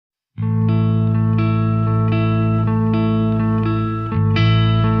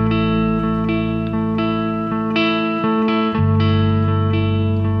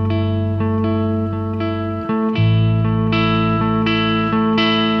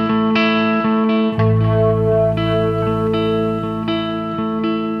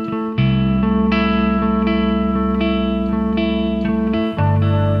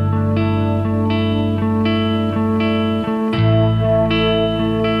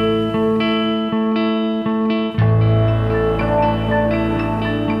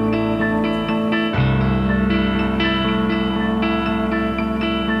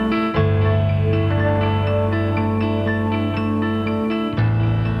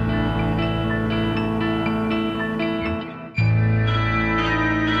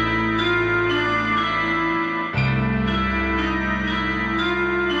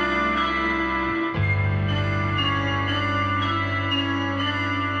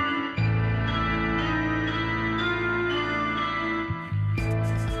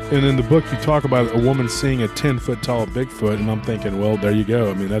And in the book, you talk about a woman seeing a 10-foot tall Bigfoot, and I'm thinking, well, there you go.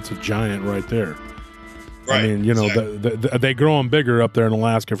 I mean, that's a giant right there. Right. I mean, you know, exactly. they grow them bigger up there in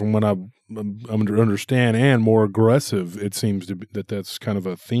Alaska, from what I understand, and more aggressive. It seems to be that's kind of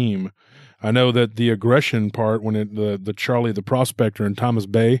a theme. I know that the aggression part, when the Charlie the Prospector in Thomas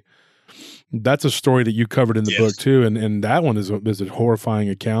Bay, that's a story that you covered in the book too, and that one is a horrifying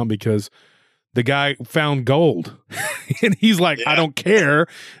account because the guy found gold, and he's like, "I don't care.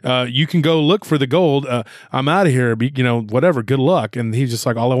 You can go look for the gold. I'm out of here. You know, whatever. Good luck." And he's just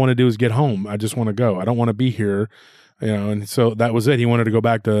like, "All I want to do is get home. I just want to go. I don't want to be here." You know, and so that was it. He wanted to go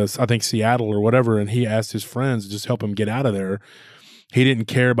back to, I think, Seattle or whatever, and he asked his friends to just help him get out of there. He didn't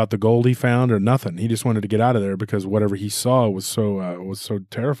care about the gold he found or nothing. He just wanted to get out of there because whatever he saw was so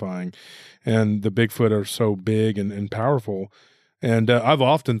terrifying, and the Bigfoot are so big and powerful. And I've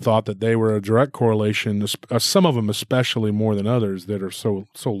often thought that they were a direct correlation, some of them especially more than others, that are so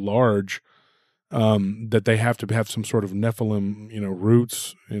large that they have to have some sort of Nephilim, you know,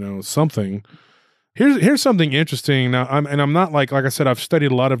 roots, you know, something. Here's something interesting. Now, I'm not like I said, I've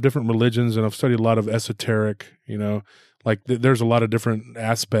studied a lot of different religions, and I've studied a lot of esoteric, you know, like there's a lot of different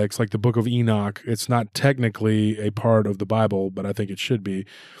aspects, like the Book of Enoch. It's not technically a part of the Bible, but I think it should be.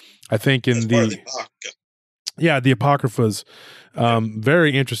 I think in the Apocryphas,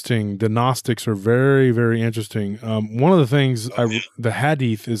 very interesting. The Gnostics are very, very interesting. One of the things, the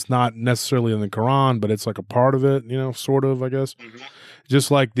Hadith is not necessarily in the Quran, but it's like a part of it, you know, sort of, I guess. Mm-hmm.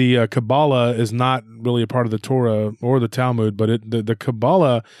 Just like the Kabbalah is not really a part of the Torah or the Talmud, but the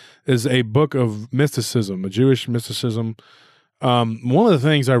Kabbalah is a book of mysticism, a Jewish mysticism. One of the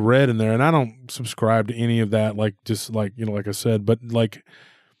things I read in there, and I don't subscribe to any of that, like I said, but like,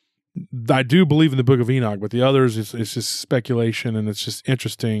 I do believe in the Book of Enoch, but the others, it's just speculation, and it's just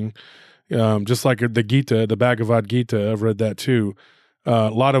interesting. Just like the Gita, the Bhagavad Gita, I've read that too.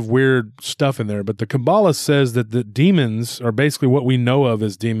 A lot of weird stuff in there, but the Kabbalah says that the demons are basically what we know of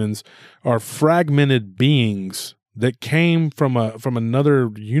as demons are fragmented beings that came from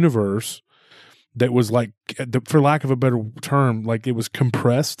another universe that was like, for lack of a better term, like it was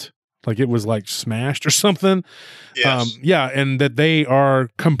compressed. Like it was like smashed or something. Yes. And that they are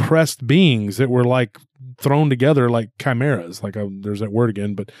compressed beings that were like thrown together like chimeras. Like there's that word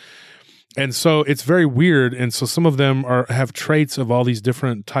again, and so it's very weird. And so some of them have traits of all these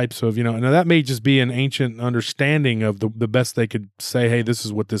different types of, you know, and that may just be an ancient understanding of the best they could say, hey, this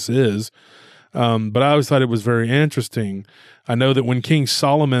is what this is. But I always thought it was very interesting. I know that when King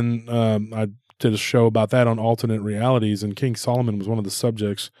Solomon, I did a show about that on alternate realities, and King Solomon was one of the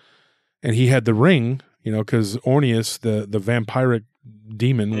subjects. And he had the ring, you know, because Orneus, the vampiric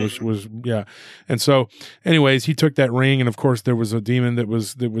demon, was. And so, anyways, he took that ring, and of course, there was a demon that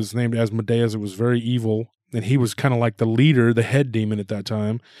was named Asmodeus. It was very evil, and he was kind of like the leader, the head demon at that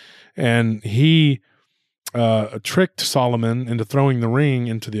time. And he tricked Solomon into throwing the ring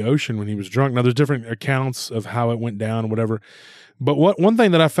into the ocean when he was drunk. Now, there's different accounts of how it went down, whatever. But one thing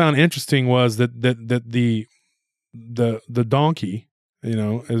that I found interesting was that the donkey, you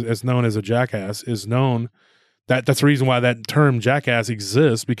know, as known as a jackass, is known that's the reason why that term jackass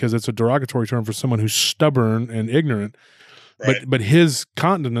exists, because it's a derogatory term for someone who's stubborn and ignorant. Right. But his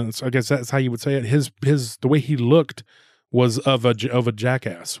countenance, I guess that's how you would say it. His the way he looked was of a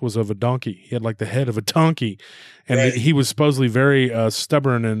jackass, was of a donkey. He had like the head of a donkey, and he was supposedly very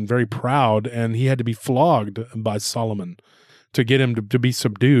stubborn and very proud, and he had to be flogged by Solomon to get him to be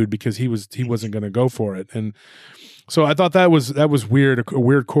subdued, because he wasn't going to go for it. And so I thought that was weird, a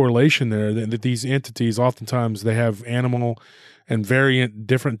weird correlation there, that these entities, oftentimes they have animal and variant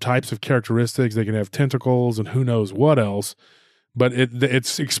different types of characteristics. They can have tentacles and who knows what else, but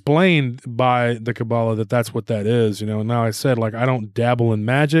it's explained by the Kabbalah that that's what that is, you know. And now I said, like, I don't dabble in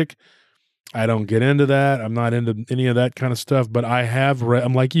magic. I don't get into that. I'm not into any of that kind of stuff, but I have read,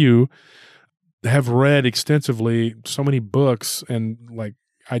 I'm like you, have read extensively so many books, and like,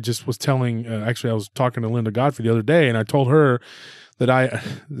 I just was telling, actually I was talking to Linda Godfrey the other day, and I told her that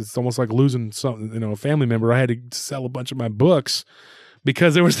it's almost like losing something, you know, a family member. I had to sell a bunch of my books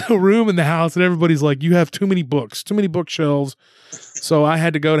because there was no room in the house, and everybody's like, you have too many books, too many bookshelves. So I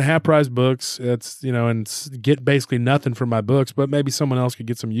had to go to Half Price Books, and get basically nothing for my books, but maybe someone else could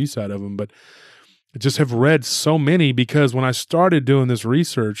get some use out of them. But I just have read so many, because when I started doing this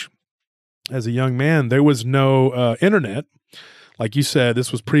research as a young man, there was no internet. Like you said,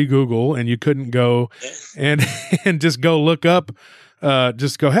 this was pre-Google, and you couldn't go and just go look up,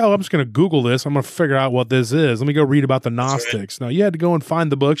 just go, hell, I'm just going to Google this. I'm going to figure out what this is. Let me go read about the Gnostics. Right. Now, you had to go and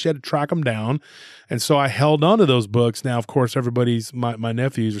find the books. You had to track them down, And so I held on to those books. Now, of course, my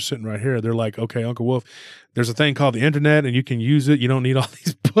nephews are sitting right here. They're like, okay, Uncle Wolf, there's a thing called the internet and you can use it. You don't need all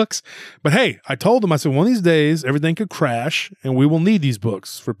these books. But hey, I told them, I said, one of these days, everything could crash and we will need these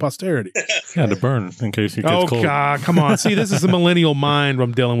books for posterity. Yeah, to burn in case it gets cold. Oh, God, come on. See, this is the millennial mind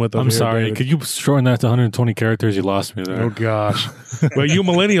I'm dealing with. I'm sorry. David. Could you shorten that to 120 characters? You lost me there. Oh, gosh. Well, you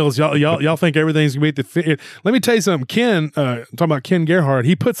millennials, y'all think everything's going to be at the Let me tell you something. Ken, I'm talking about Ken Gerhardt,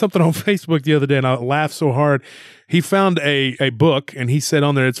 he put something on Facebook the other day and I laughed so hard. He found a book and he said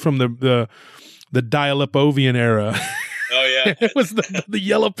on there, it's from the dial-up-ovian era. Oh, yeah. It was the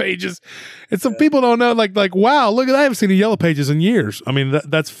Yellow Pages. And some people don't know, like, wow, look at that. I haven't seen the Yellow Pages in years. I mean,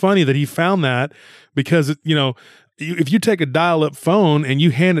 that's funny that he found that because, if you take a dial-up phone and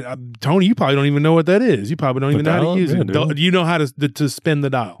you hand it, Tony, you probably don't even know what that is. You probably don't even know how to use it. Do you know how to spin the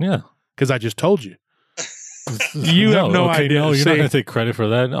dial? Yeah. Because I just told you. You have no idea. No, you're not going to take credit for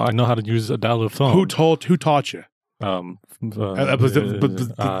that. I know how to use a dial-up phone. Who taught you? The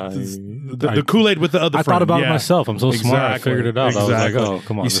Kool-Aid with the other I friend. thought about it myself. I'm so smart. I figured it out. Exactly. I was like, oh,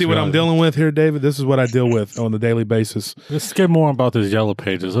 come on. You see what I'm dealing with here, David? This is what I deal with on a daily basis. Let's get more about this Yellow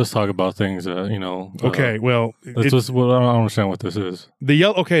Pages. Let's talk about things that, Okay, well. I don't understand what this is. The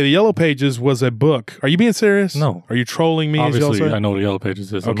Yellow Pages was a book. Are you being serious? No. Are you trolling me? Obviously, I know what the Yellow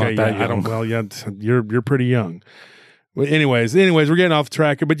Pages is. Okay, I'm not that young. You're pretty young. Well, anyways, we're getting off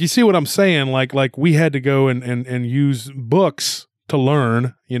track. But you see what I'm saying? Like we had to go and use books to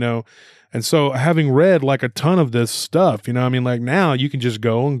learn, And so having read like a ton of this stuff, like now you can just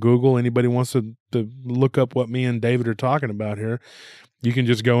go and Google. Anybody wants to look up what me and David are talking about here, you can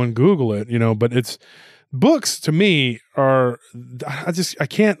just go and Google it, But it's books to me I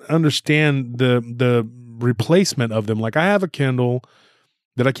can't understand the replacement of them. Like I have a Kindle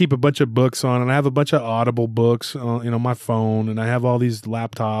that I keep a bunch of books on, and I have a bunch of Audible books on, my phone, and I have all these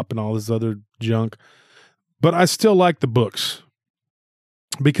laptop and all this other junk. But I still like the books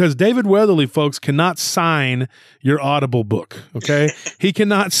because David Weatherly, folks, cannot sign your Audible book, okay? He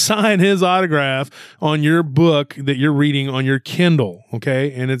cannot sign his autograph on your book that you're reading on your Kindle,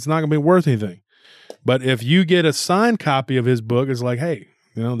 okay? And it's not going to be worth anything. But if you get a signed copy of his book, it's like, hey,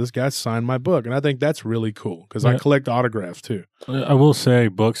 this guy signed my book. And I think that's really cool because I collect autographs too. I will say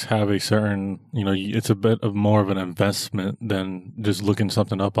books have a certain, it's a bit of more of an investment than just looking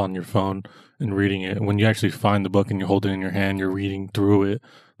something up on your phone and reading it. When you actually find the book and you hold it in your hand, you're reading through it.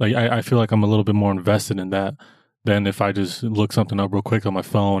 Like I feel like I'm a little bit more invested in that than if I just look something up real quick on my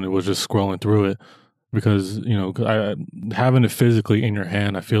phone. It was just scrolling through it because, having it physically in your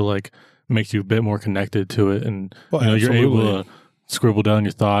hand, I feel like makes you a bit more connected to it. And, you're able to scribble down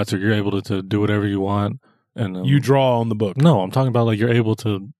your thoughts, or you're able to do whatever you want. And you draw on the book. No, I'm talking about like you're able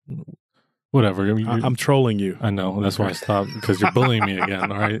to whatever. I'm trolling you. I know. That's why I stopped because you're bullying me again.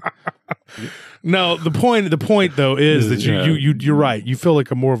 All right. No, the point though is that you're right. You feel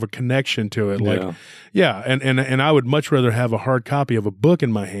like more of a connection to it. Like, and I would much rather have a hard copy of a book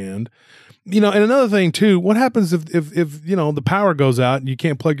in my hand. And another thing too, what happens if the power goes out and you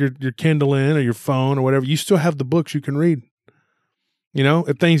can't plug your Kindle in or your phone or whatever? You still have the books you can read.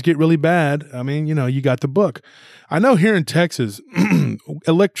 If things get really bad, you got the book. I know here in Texas,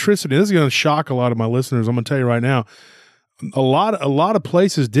 electricity, this is going to shock a lot of my listeners. I'm going to tell you right now, a lot of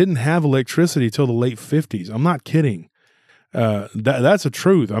places didn't have electricity till the late 50s. I'm not kidding. That's the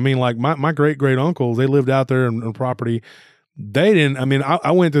truth. I mean, like my great uncles, they lived out there in property. They didn't.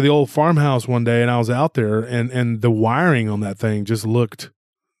 I went to the old farmhouse one day and I was out there and the wiring on that thing just looked.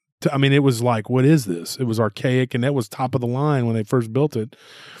 It was like, what is this? It was archaic, and that was top of the line when they first built it.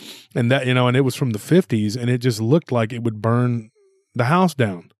 And that, and it was from the 50s, and it just looked like it would burn the house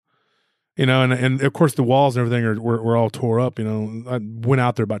down. And of course the walls and everything were all tore up. I went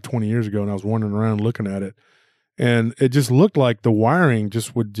out there about 20 years ago and I was wandering around looking at it. And it just looked like the wiring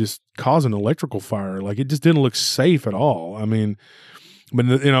would cause an electrical fire. Like it just didn't look safe at all. But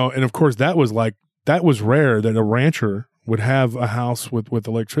and of course that was rare that a rancher would have a house with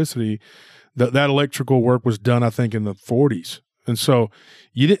electricity. That electrical work was done, I think, in the 40s. And so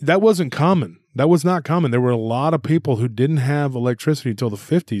that wasn't common. That was not common. There were a lot of people who didn't have electricity until the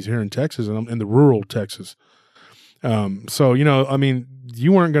 50s here in Texas and in the rural Texas. So, you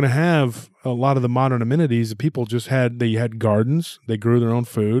weren't going to have a lot of the modern amenities. The people they had gardens. They grew their own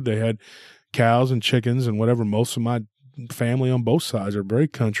food. They had cows and chickens and whatever. Most of my family on both sides are very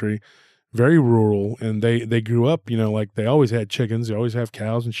country, very rural, and they grew up, like they always had chickens, they always have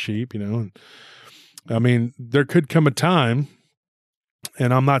cows and sheep, and there could come a time,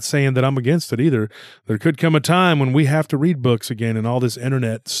 and I'm not saying that I'm against it either, there could come a time when we have to read books again and all this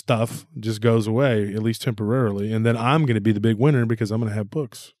internet stuff just goes away, at least temporarily, and then I'm going to be the big winner because I'm going to have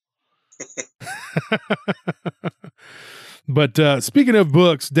books. But speaking of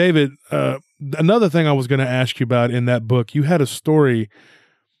books, David, another thing I was going to ask you about in that book, you had a story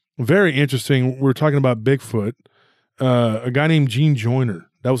very interesting. We were talking about Bigfoot. A guy named Gene Joyner.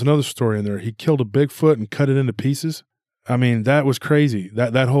 That was another story in there. He killed a Bigfoot and cut it into pieces. I mean, that was crazy.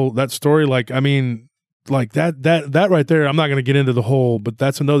 That story, like, I mean, like that right there. I'm not going to get into the whole, but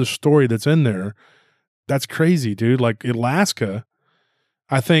that's another story that's in there. That's crazy, dude. Like Alaska,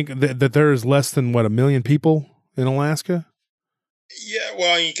 I think that there is less than 1 million people in Alaska. Yeah,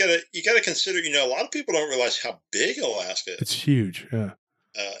 well, you gotta consider. A lot of people don't realize how big Alaska is. It's huge. Yeah.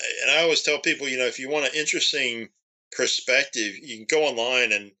 And I always tell people, if you want an interesting perspective, you can go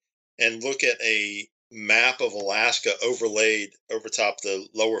online and look at a map of Alaska overlaid over top the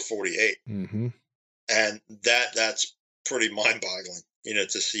lower 48, and that's pretty mind-boggling.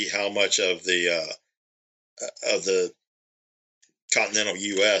 To see how much of the continental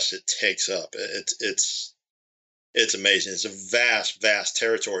U.S. it takes up. It's amazing. It's a vast, vast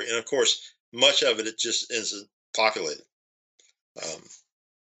territory, and of course, much of it just isn't populated.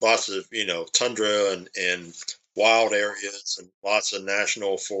 Lots of tundra and wild areas, and lots of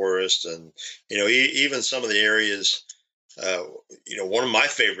national forests, and even some of the areas. One of my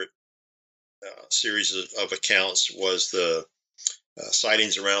favorite series of accounts was the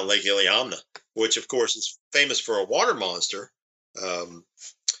sightings around Lake Iliamna, which of course is famous for a water monster.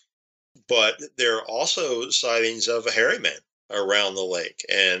 But there are also sightings of a hairy man around the lake,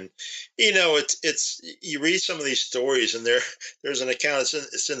 and it's you read some of these stories, and there's an account.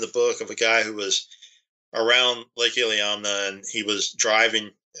 It's in the book of a guy who was around Lake Iliamna, and he was driving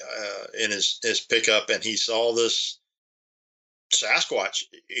in his pickup, and he saw this Sasquatch,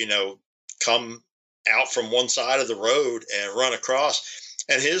 come out from one side of the road and run across.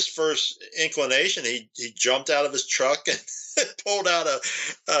 And his first inclination, he jumped out of his truck and pulled out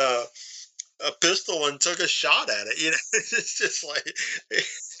a pistol and took a shot at it. It's just like,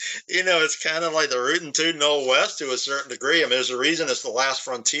 it's kind of like the rootin' tootin' Old West to a certain degree. I mean, there's a reason it's the last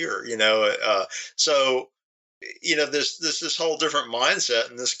frontier, so, this whole different mindset.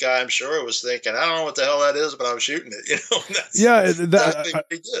 And this guy, I'm sure, was thinking, I don't know what the hell that is, but I'm shooting it, Yeah.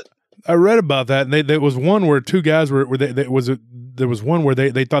 I read about that. And there was one where two guys there was one where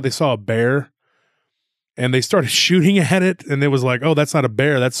they thought they saw a bear. And they started shooting at it, and it was like, oh, that's not a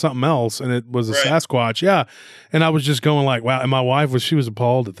bear, that's something else. And it was a Sasquatch. Yeah. And I was just going like, wow. And my wife she was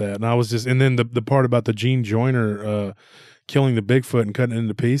appalled at that. And I was just, and then the part about the Gene Joyner killing the Bigfoot and cutting it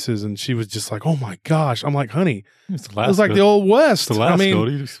into pieces. And she was just like, oh my gosh. I'm like, honey, it was like the Old West. Alaska, what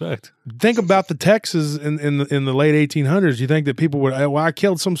do you expect? Think about the Texas in the late 1800s. You think that people would, well, I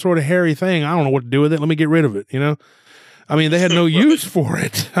killed some sort of hairy thing. I don't know what to do with it. Let me get rid of it, I mean, they had no use for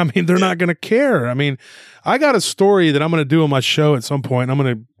it. I mean, they're not going to care. I mean, I got a story that I'm going to do on my show at some point. I'm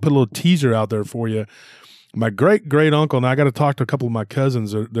going to put a little teaser out there for you. My great uncle, and I got to talk to a couple of my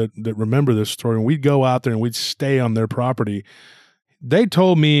cousins that remember this story. And we'd go out there and we'd stay on their property. They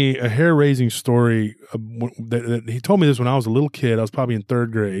told me a hair-raising story. He told me this when I was a little kid. I was probably in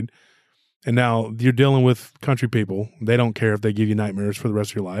 3rd grade. And now you're dealing with country people. They don't care if they give you nightmares for the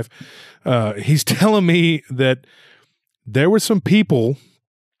rest of your life. He's telling me that there were some people,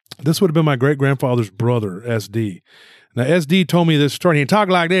 this would have been my great-grandfather's brother, SD. Now, SD told me this story. He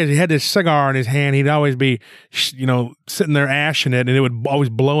talked like this. He had this cigar in his hand. He'd always be, sitting there ashing it, and it would always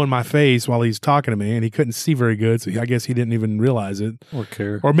blow in my face while he's talking to me, and he couldn't see very good, so I guess he didn't even realize it. Or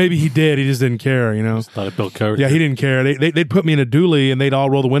care. Or maybe he did. He just didn't care, Just thought it built character. Yeah, he didn't care. They'd put me in a dually, and they'd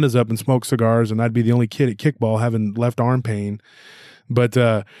all roll the windows up and smoke cigars, and I'd be the only kid at kickball having left arm pain. But,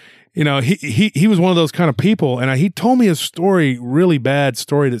 he was one of those kind of people, and he told me a story, really bad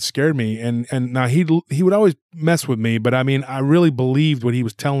story that scared me. And now he would always mess with me, but I mean, I really believed what he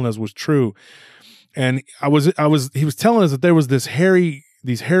was telling us was true. And he was telling us that there was these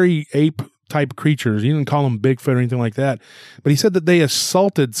hairy ape type creatures. He didn't call them Bigfoot or anything like that, but he said that they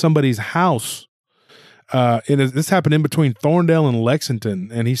assaulted somebody's house. This happened in between Thorndale and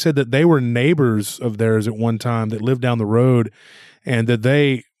Lexington, and he said that they were neighbors of theirs at one time that lived down the road, and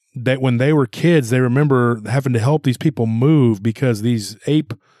that when they were kids, they remember having to help these people move because these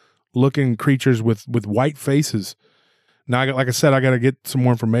ape-looking creatures with white faces. Now, like I said, I got to get some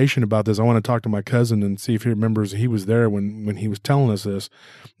more information about this. I want to talk to my cousin and see if he remembers he was there when he was telling us this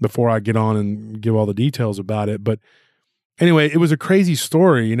before I get on and give all the details about it. But anyway, it was a crazy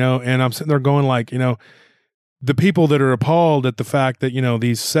story, and I'm sitting there going like, the people that are appalled at the fact that,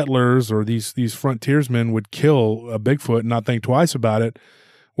 these settlers or these frontiersmen would kill a Bigfoot and not think twice about it.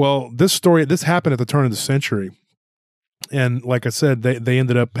 Well, this happened at the turn of the century. And like I said, they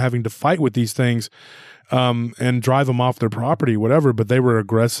ended up having to fight with these things and drive them off their property, whatever. But they were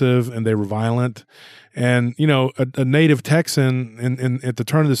aggressive and they were violent. And, you know, a native Texan at the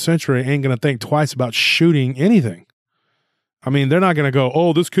turn of the century ain't going to think twice about shooting anything. I mean, they're not going to go,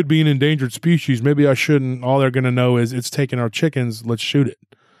 oh, this could be an endangered species. Maybe I shouldn't. All they're going to know is it's taking our chickens. Let's shoot it.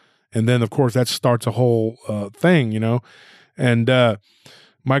 And then, of course, that starts a whole thing, you know. And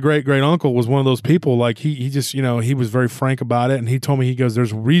my great uncle was one of those people. Like he just, you know, he was very frank about it. And he told me, he goes,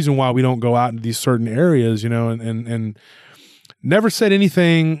 there's a reason why we don't go out into these certain areas, you know, and never said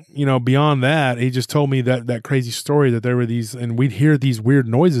anything, you know, beyond that. He just told me that crazy story that there were these, and we'd hear these weird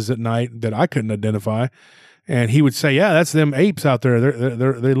noises at night that I couldn't identify. And he would say, yeah, that's them apes out there.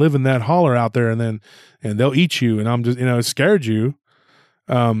 They live in that holler out there, and they'll eat you. And I'm just, you know, it scared you.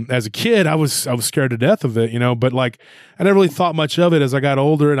 As a kid, I was scared to death of it, you know, but like, I never really thought much of it as I got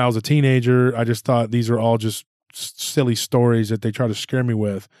older and I was a teenager. I just thought these are all just silly stories that they try to scare me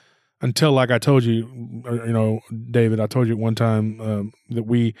with, until, like I told you, you know, David, I told you at one time, that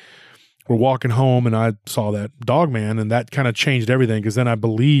we were walking home and I saw that dog man, and that kind of changed everything. Cause then I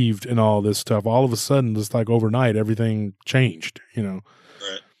believed in all this stuff. All of a sudden, just like overnight, everything changed, you know?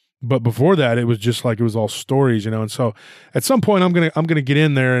 Right. But before that, it was just like, it was all stories, you know? And so at some point I'm going to get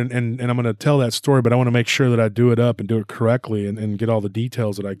in there and I'm going to tell that story, but I want to make sure that I do it up and do it correctly and get all the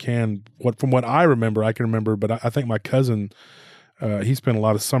details that I can. From what I remember, I can remember, but I think my cousin, he spent a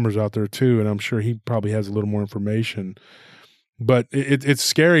lot of summers out there too. And I'm sure he probably has a little more information, but it's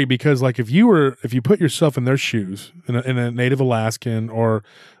scary because, like, if you put yourself in their shoes, in a native Alaskan or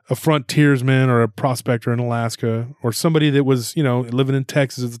a frontiersman or a prospector in Alaska or somebody that was, you know, living in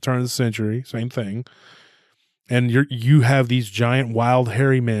Texas at the turn of the century, same thing. And you have these giant wild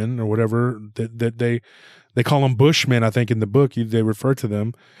hairy men or whatever that they call them bushmen. I think in the book they refer to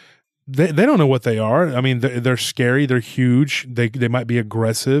them. They don't know what they are. I mean, they're scary. They're huge. They might be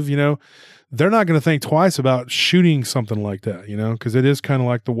aggressive, you know. They're not going to think twice about shooting something like that, you know, because it is kind of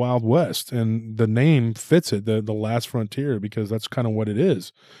like the Wild West, and the name fits it, the last frontier, because that's kind of what it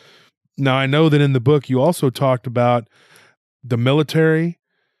is. Now, I know that in the book you also talked about the military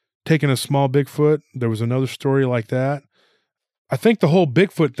taking a small Bigfoot. There was another story like that. I think the whole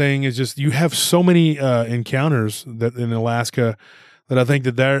Bigfoot thing is just, you have so many encounters that in Alaska that I think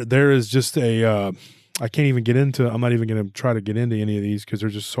that there is just a I can't even get into. I'm not even going to try to get into any of these because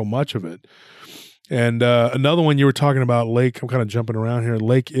there's just so much of it. And another one you were talking about, Lake. I'm kind of jumping around here.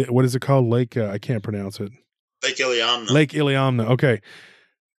 Lake. What is it called? Lake. I can't pronounce it. Lake Iliamna. Lake Iliamna. Okay.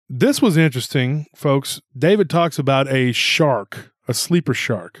 This was interesting, folks. David talks about a shark, a sleeper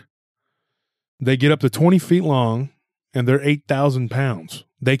shark. They get up to 20 feet long, and they're 8,000 pounds.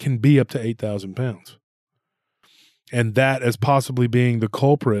 They can be up to 8,000 pounds. And that as possibly being the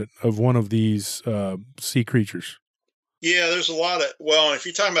culprit of one of these sea creatures. Yeah, there's a lot of, well, if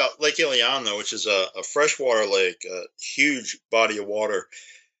you're talking about Lake Iliamna, which is a freshwater lake, a huge body of water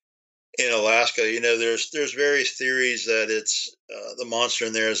in Alaska, you know, there's various theories that it's the monster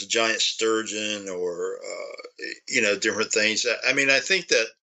in there is a giant sturgeon or, you know, different things. I mean, I think that,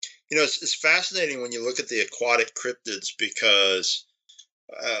 you know, it's fascinating when you look at the aquatic cryptids because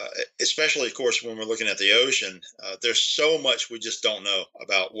especially, of course, when we're looking at the ocean, there's so much we just don't know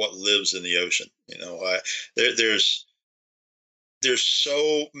about what lives in the ocean. You know, there's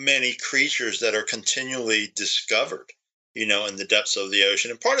so many creatures that are continually discovered, you know, in the depths of the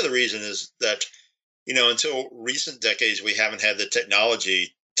ocean. And part of the reason is that, you know, until recent decades, we haven't had the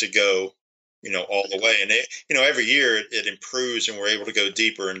technology to go, you know, all the way. And you know, every year it improves, and we're able to go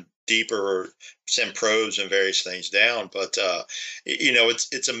deeper and deeper, or send probes and various things down. But you know,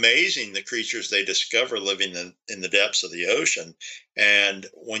 it's amazing the creatures they discover living in the depths of the ocean. And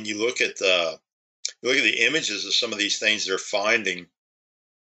when you look at the images of some of these things they're finding,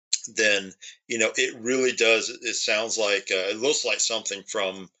 then you know it really does. It sounds like it looks like something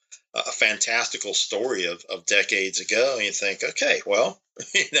from a fantastical story of decades ago. And you think, okay, well,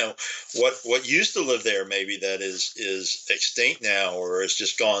 you know, what used to live there, maybe that is extinct now, or has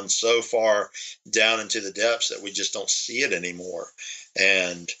just gone so far down into the depths that we just don't see it anymore.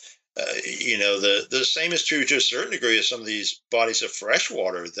 And you know, the same is true to a certain degree of some of these bodies of fresh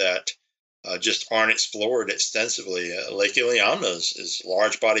water that just aren't explored extensively. Lake Iliamna is a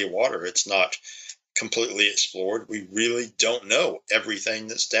large body of water. It's not completely explored. We really don't know everything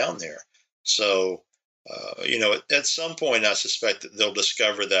that's down there. So, you know, at some point, I suspect that they'll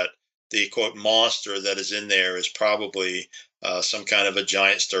discover that the quote monster that is in there is probably some kind of a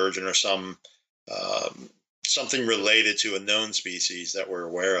giant sturgeon or something related to a known species that we're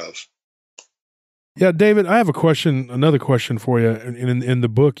aware of. Yeah, David, I have another question for you. In the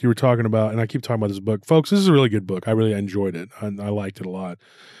book you were talking about, and I keep talking about this book. Folks, this is a really good book. I really enjoyed it. I liked it a lot.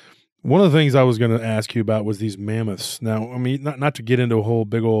 One of the things I was going to ask you about was these mammoths. Now, I mean, not to get into a whole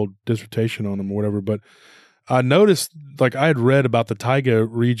big old dissertation on them or whatever, but I noticed, like, I had read about the taiga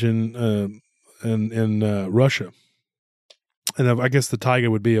region in Russia. And I guess the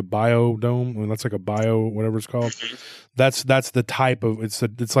taiga would be a biodome. I mean, that's like a bio, whatever it's called. That's the type of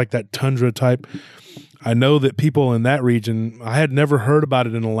it's like that tundra type. I know that people in that region. I had never heard about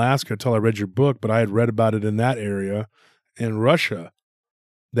it in Alaska until I read your book, but I had read about it in that area in Russia.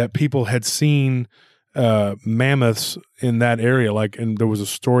 That people had seen mammoths in that area. Like, and there was a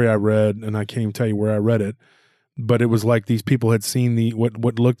story I read, and I can't even tell you where I read it, but it was like these people had seen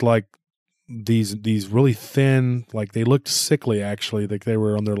what looked like these really thin, like they looked sickly actually, like they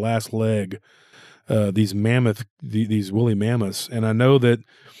were on their last leg. These these woolly mammoths, and I know that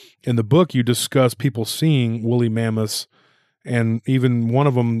in the book you discuss people seeing woolly mammoths, and even one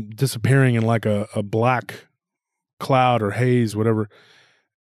of them disappearing in like a black cloud or haze, whatever.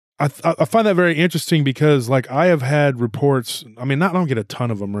 I find that very interesting because, like, I have had reports. I mean, I don't get a ton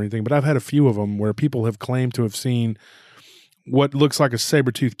of them or anything, but I've had a few of them where people have claimed to have seen what looks like a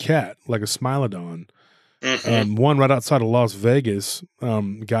saber-toothed cat, like a smilodon. One right outside of Las Vegas.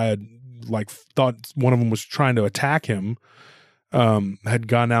 Guy had thought one of them was trying to attack him. Had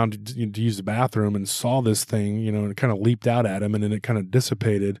gone down to use the bathroom and saw this thing, and it kind of leaped out at him, and then it kind of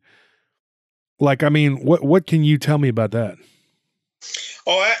dissipated. Like, I mean, what can you tell me about that?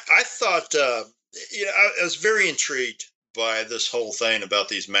 Oh, I thought, I was very intrigued by this whole thing about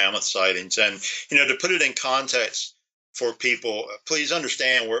these mammoth sightings. And, to put it in context for people, please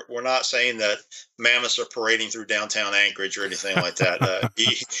understand we're not saying that mammoths are parading through downtown Anchorage or anything like that.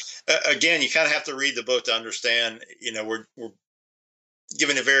 Again, you kind of have to read the book to understand, we're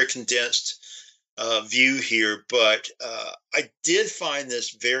giving a very condensed view here, but I did find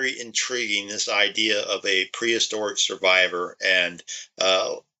this very intriguing, this idea of a prehistoric survivor. And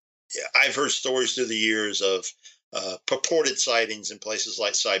I've heard stories through the years of purported sightings in places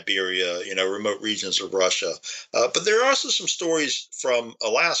like Siberia, remote regions of Russia. But there are also some stories from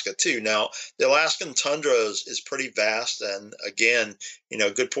Alaska, too. Now, the Alaskan tundra is pretty vast. And again,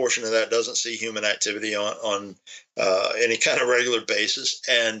 a good portion of that doesn't see human activity on any kind of regular basis.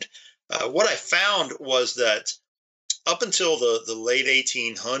 And what I found was that up until the late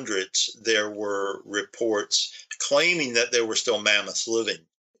 1800s, there were reports claiming that there were still mammoths living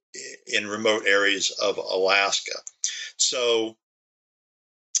in remote areas of Alaska. So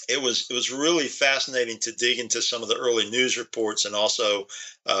it was really fascinating to dig into some of the early news reports, and also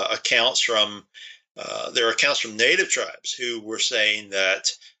accounts from there are accounts from native tribes who were saying that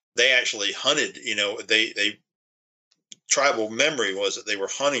they actually hunted. They tribal memory was that they were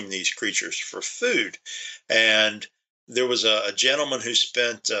hunting these creatures for food. And there was a gentleman who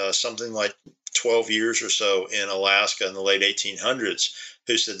spent something like 12 years or so in Alaska in the late 1800s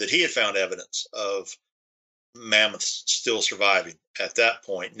who said that he had found evidence of mammoths still surviving at that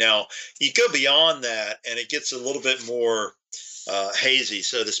point. Now, you go beyond that and it gets a little bit more hazy,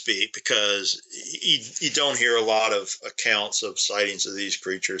 so to speak, because you don't hear a lot of accounts of sightings of these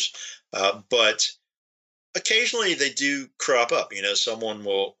creatures. But occasionally they do crop up. Someone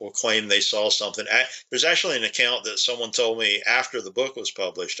will claim they saw something. There's actually an account that someone told me after the book was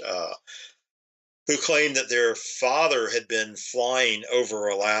published, who claimed that their father had been flying over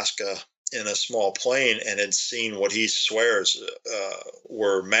Alaska in a small plane and had seen what he swears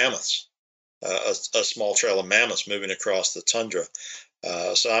were mammoths, a small trail of mammoths moving across the tundra.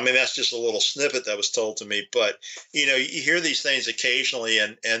 So, I mean, that's just a little snippet that was told to me. But, you hear these things occasionally.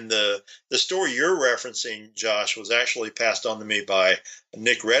 And the story you're referencing, Josh, was actually passed on to me by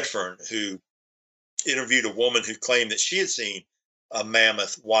Nick Redfern, who interviewed a woman who claimed that she had seen a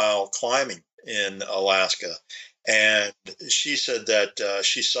mammoth while climbing in Alaska. And she said that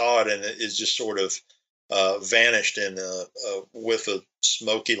she saw it and it just sort of vanished in with a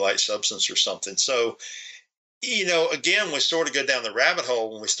smoky light substance or something. So, again, we sort of go down the rabbit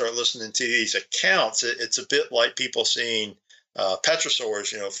hole when we start listening to these accounts. It's a bit like people seeing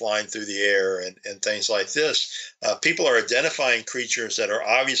petrosaurs, flying through the air and things like this. People are identifying creatures that are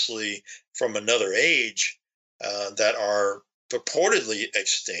obviously from another age that are purportedly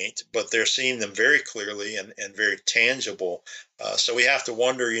extinct, but they're seeing them very clearly and very tangible. So we have to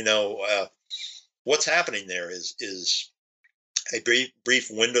wonder, what's happening there. Is a brief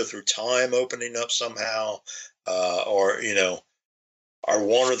window through time opening up somehow, or are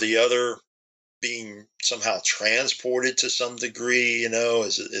one or the other being somehow transported to some degree?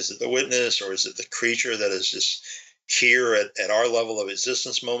 Is it the witness, or is it the creature that is just here at our level of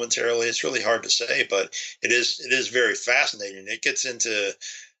existence momentarily. It's really hard to say, but it is very fascinating. It gets into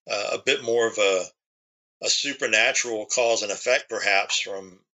a bit more of a supernatural cause and effect, perhaps,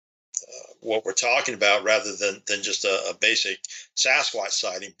 from what we're talking about, rather than just a basic Sasquatch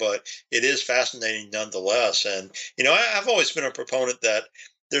sighting. But it is fascinating nonetheless. And, I've always been a proponent that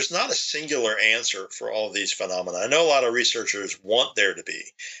there's not a singular answer for all of these phenomena. I know a lot of researchers want there to be,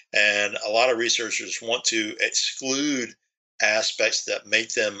 and a lot of researchers want to exclude aspects that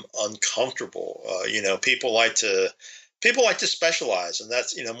make them uncomfortable. People like to specialize, and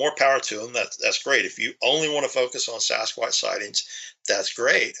that's, more power to them. That's great. If you only want to focus on Sasquatch sightings, that's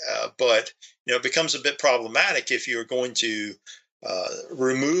great. But it becomes a bit problematic if you're going to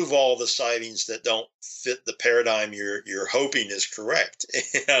remove all the sightings that don't fit the paradigm you're hoping is correct.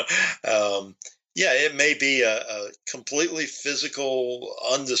 It may be a completely physical,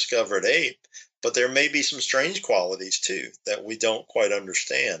 undiscovered ape, but there may be some strange qualities too that we don't quite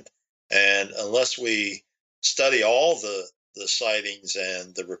understand. And unless we study all the sightings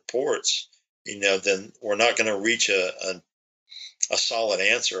and the reports, then we're not going to reach a solid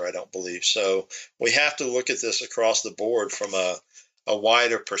answer, I don't believe. So we have to look at this across the board from a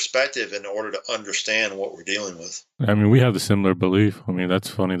wider perspective in order to understand what we're dealing with. I mean, we have the similar belief. I mean, that's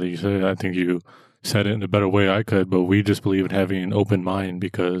funny that you say it. I think you said it in a better way I could, but we just believe in having an open mind,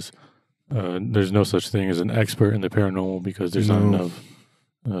 because there's no such thing as an expert in the paranormal, because there's not enough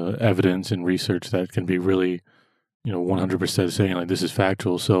evidence and research that can be really, 100% saying like this is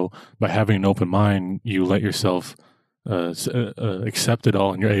factual. So by having an open mind, you let yourself accept it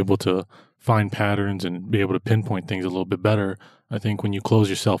all, and you're able to find patterns and be able to pinpoint things a little bit better. I think when you close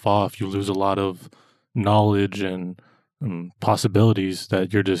yourself off, you lose a lot of knowledge and possibilities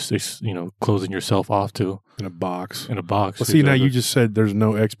that you're just, closing yourself off to. In a box. Well, see, now you just said there's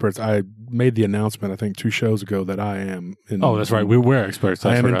no experts. I made the announcement, I think, 2 shows ago that I am. That's right. We're experts.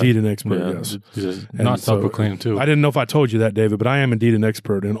 I am indeed an expert, yes. Not self-proclaimed, too. I didn't know if I told you that, David, but I am indeed an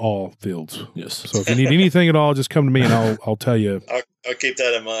expert in all fields. Yes. So if you need anything at all, just come to me and I'll tell you. I'll keep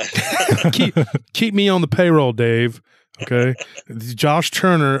that in mind. keep me on the payroll, Dave. Okay. Josh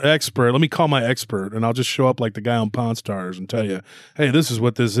Turner, expert. Let me call my expert, and I'll just show up like the guy on Pawn Stars and tell you, hey, this is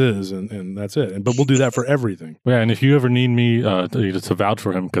what this is, and that's it. But we'll do that for everything. Yeah, and if you ever need me to vouch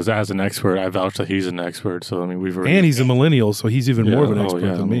for him, because as an expert, I vouch that he's an expert. So, I mean, and he's a millennial, so he's even more of an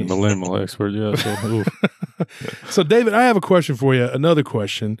expert than me. Millennial expert, yeah. So, so, David, I have a question for you, another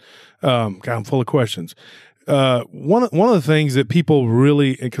question. God, I'm full of questions. One of the things that people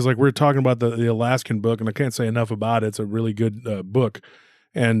really, because like we're talking about the Alaskan book, and I can't say enough about it. It's a really good book,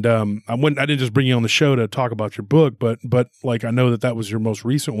 and I didn't just bring you on the show to talk about your book, but like I know that was your most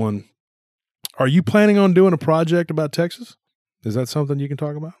recent one. Are you planning on doing a project about Texas? Is that something you can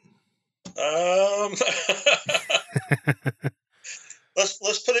talk about?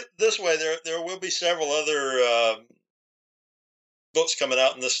 Let's put it this way: there will be several other books coming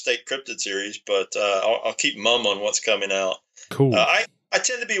out in this state cryptid series, but I'll keep mum on what's coming out. Cool. I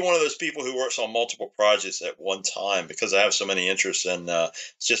tend to be one of those people who works on multiple projects at one time because I have so many interests, and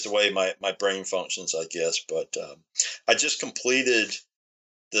it's just the way my brain functions, I guess. But I just completed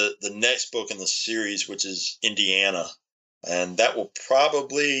the next book in the series, which is Indiana, and that will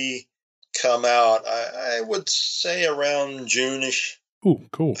probably come out, I would say, around June-ish. Ooh,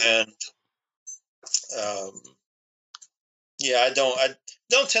 cool. And I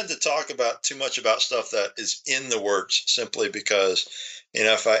don't tend to talk about too much about stuff that is in the works, simply because,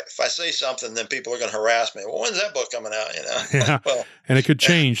 if I say something, then people are going to harass me. Well, when's that book coming out? Yeah. Well, and it could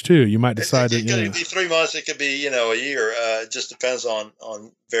change too. You might decide it could be 3 months. It could be, a year. It just depends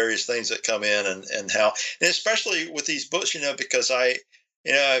on various things that come in and how, and especially with these books, because I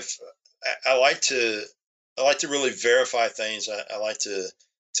like to really verify things. I like to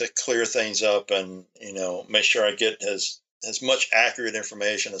clear things up and, make sure I get as much accurate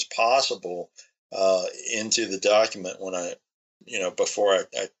information as possible into the document when I, before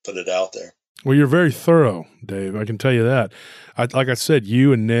I put it out there. Well, you're very thorough, Dave. I can tell you that. Like I said,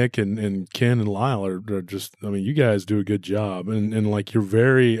 you and Nick and Ken and Lyle are just, you guys do a good job. And like, you're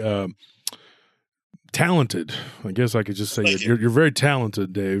very talented. I guess I could just say you're very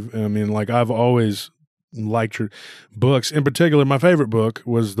talented, Dave. Like, I've always liked your books. In particular, my favorite book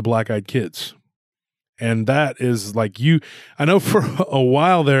was The Black-Eyed Kids. And that is like I know for a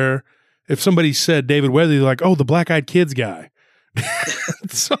while there, if somebody said David Weatherly, like, oh, the Black-Eyed Kids guy.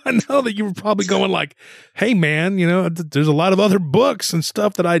 So I know that you were probably going like, hey, man, there's a lot of other books and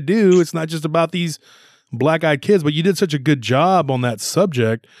stuff that I do. It's not just about these Black-Eyed Kids, but you did such a good job on that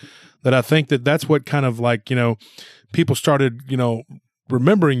subject that I think that's what kind of like, people started,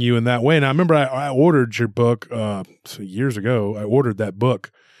 remembering you in that way. And I remember I ordered your book years ago. I ordered that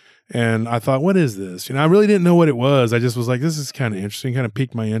book. And I thought, what is this? I really didn't know what it was. I just was like, this is kind of interesting, kind of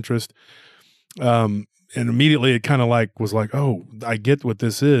piqued my interest. And immediately it kind of was like, oh, I get what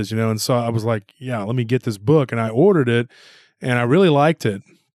this is, And so I was like, yeah, let me get this book. And I ordered it and I really liked it.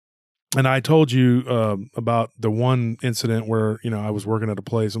 And I told you about the one incident where, I was working at a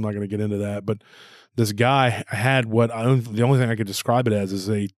place. I'm not going to get into that, but this guy had the only thing I could describe it as is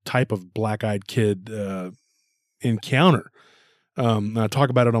a type of black-eyed kid encounter. And I talk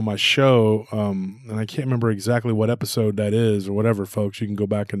about it on my show, and I can't remember exactly what episode that is or whatever, folks. You can go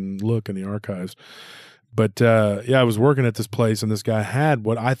back and look in the archives. But I was working at this place, and this guy had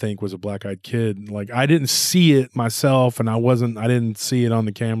what I think was a black-eyed kid. Like, I didn't see it myself, and I didn't see it on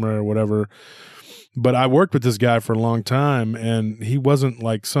the camera or whatever. But I worked with this guy for a long time, and he wasn't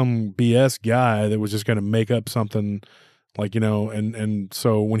like some BS guy that was just going to make up something. And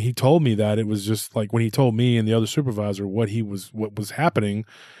so when he told me that, it was just like when he told me and the other supervisor what was happening,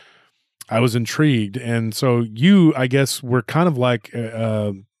 I was intrigued. And so you, I guess, were kind of like,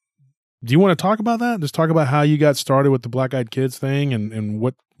 do you want to talk about that? Just talk about how you got started with the Black-Eyed Kids thing and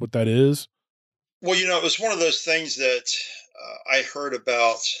what that is? Well, it was one of those things that I heard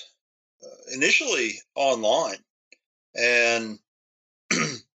about initially online, and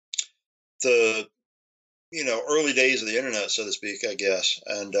the early days of the internet, so to speak, I guess.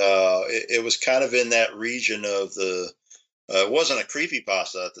 And it was kind of in that region of it wasn't a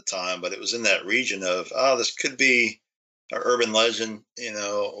creepypasta at the time, but it was in that region of, this could be an urban legend,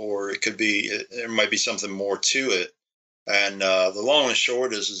 or it could be, there might be something more to it. And the long and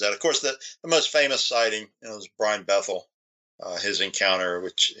short is that, of course, the most famous sighting was Brian Bethel, his encounter,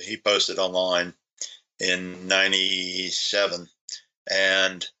 which he posted online in 97.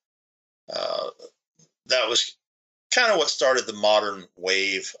 And that was kind of what started the modern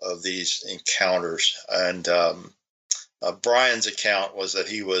wave of these encounters. And Brian's account was that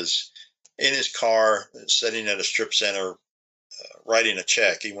he was in his car sitting at a strip center writing a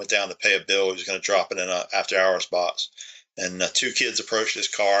check. He went down to pay a bill. He was going to drop it in an after-hours box. And two kids approached his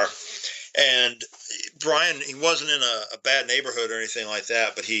car. And Brian, he wasn't in a bad neighborhood or anything like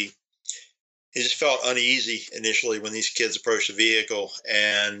that, but he just felt uneasy initially when these kids approached the vehicle.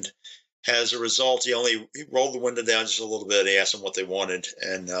 And as a result, he rolled the window down just a little bit. He asked them what they wanted,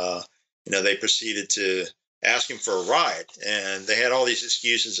 and they proceeded to ask him for a ride. And they had all these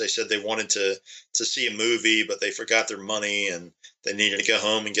excuses. They said they wanted to see a movie, but they forgot their money, and they needed to go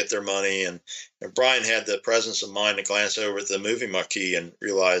home and get their money. And Brian had the presence of mind to glance over at the movie marquee and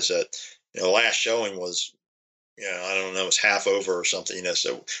realize that the last showing was, I don't know, it was half over or something.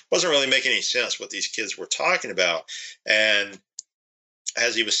 So it wasn't really making any sense what these kids were talking about. And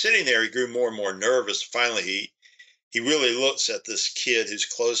as he was sitting there, he grew more and more nervous. Finally, he really looks at this kid who's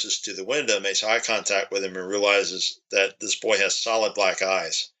closest to the window, makes eye contact with him, and realizes that this boy has solid black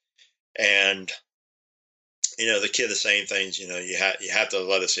eyes. And the kid is saying things, you have to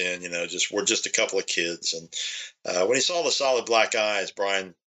let us in, we're just a couple of kids. And when he saw the solid black eyes,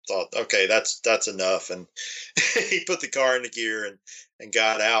 Brian thought, okay, that's enough. And he put the car into gear and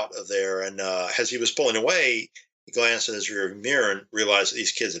got out of there. And as he was pulling away, he glanced in his rear mirror and realized that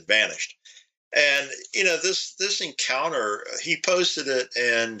these kids had vanished. And, this encounter, he posted it,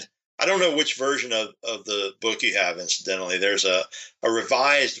 and I don't know which version of the book you have, incidentally. There's a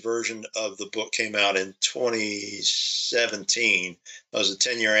revised version of the book came out in 2017. That was the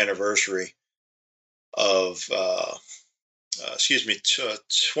 10-year anniversary of,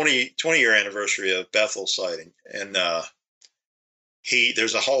 20-year anniversary of Bethel's sighting. And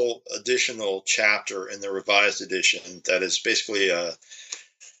there's a whole additional chapter in the revised edition that is basically a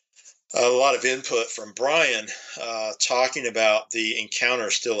lot of input from Brian, talking about the encounter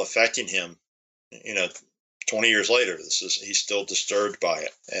still affecting him. 20 years later, he's still disturbed by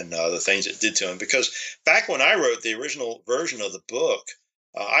it and the things it did to him. Because back when I wrote the original version of the book,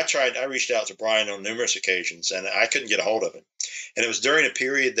 I reached out to Brian on numerous occasions, and I couldn't get a hold of him. And it was during a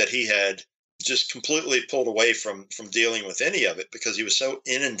period that he had just completely pulled away from dealing with any of it, because he was so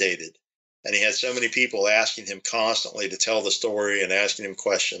inundated, and he had so many people asking him constantly to tell the story and asking him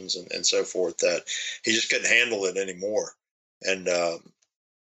questions and so forth, that he just couldn't handle it anymore. And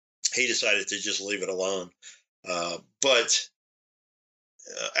he decided to just leave it alone. But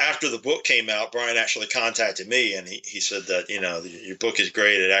after the book came out, Brian actually contacted me, and he said that, your book is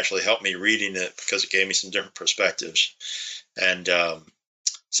great. It actually helped me reading it because it gave me some different perspectives. And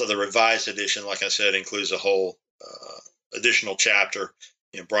so the revised edition, like I said, includes a whole additional chapter,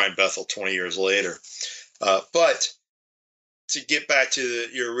 Brian Bethel 20 years later. But to get back to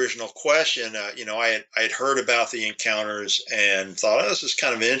your original question, I had heard about the encounters and thought, oh, this is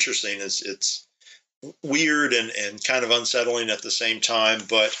kind of interesting. It's weird and kind of unsettling at the same time,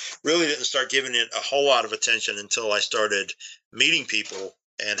 but really didn't start giving it a whole lot of attention until I started meeting people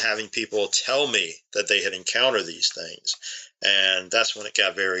and having people tell me that they had encountered these things. And that's when it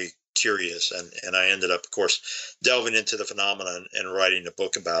got very curious. And I ended up, of course, delving into the phenomenon and writing a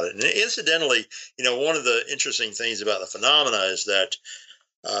book about it. And incidentally, one of the interesting things about the phenomena is that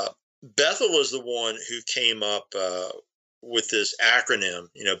Bethel is the one who came up with this acronym,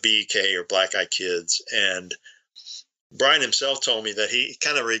 BEK, or Black Eyed Kids. And Brian himself told me that he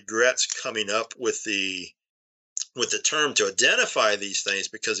kind of regrets coming up with the term to identify these things,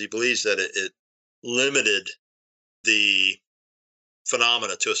 because he believes that it limited the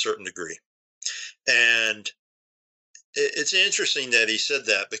phenomena to a certain degree. And it's interesting that he said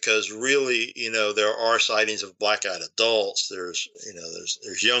that, because really, there are sightings of black-eyed adults. There's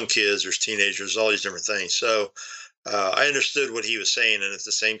young kids, there's teenagers, all these different things. So I understood what he was saying, and at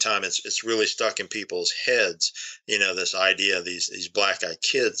the same time, it's really stuck in people's heads, this idea of these black-eyed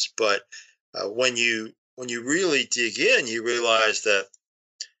kids. But when you really dig in, you realize that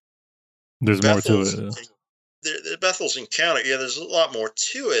there's more to it. The Bethel's encounter, there's a lot more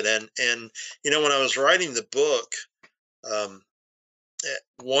to it. And when I was writing the book, at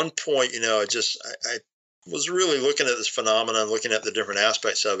one point, I was really looking at this phenomenon, looking at the different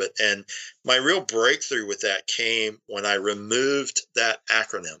aspects of it. And my real breakthrough with that came when I removed that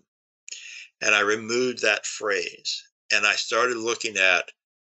acronym and I removed that phrase. And I started looking at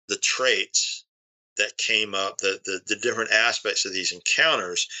the traits that came up, the different aspects of these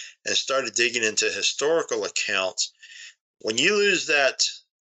encounters, and started digging into historical accounts. When you lose that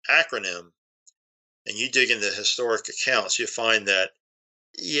acronym and you dig into historic accounts, you find that,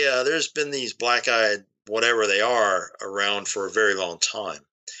 there's been these black-eyed whatever they are around for a very long time.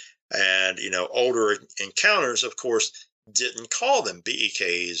 And, older encounters, of course, didn't call them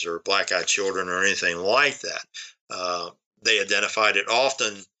BEKs or black-eyed children or anything like that. They identified it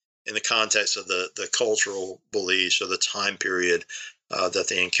often in the context of the cultural beliefs or the time period that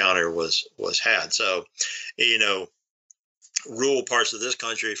the encounter was had. So, rural parts of this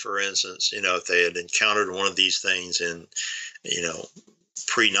country, for instance, if they had encountered one of these things in,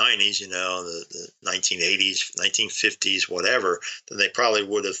 pre-90s, the 1980s, 1950s, whatever, then they probably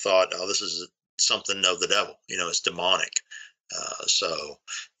would have thought, oh, this is something of the devil, it's demonic. So,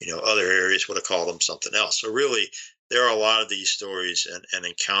 other areas would have called them something else. So really, there are a lot of these stories and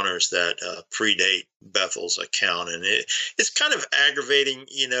encounters that predate Bethel's account. And it's kind of aggravating,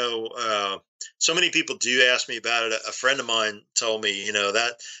 so many people do ask me about it. A friend of mine told me,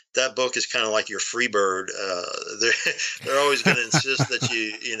 that book is kind of like your Freebird. They're always going to insist that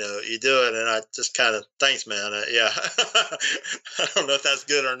you do it. And I just kind of, thanks, man. I don't know if that's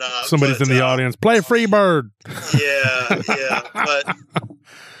good or not. Somebody's in the audience. Play Freebird. Yeah. But,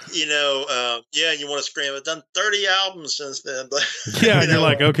 you want to scream. I've done 30 albums since then. But, you're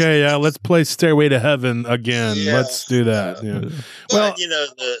like, okay, let's play Stairway to Heaven again. Yeah, let's do that. Yeah. Well,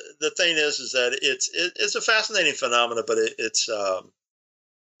 the thing is that it's a fascinating phenomenon, but it's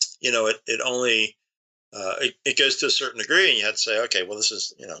it only it goes to a certain degree, and you have to say, okay, well, this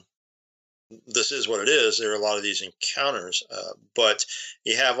is what it is. There are a lot of these encounters, but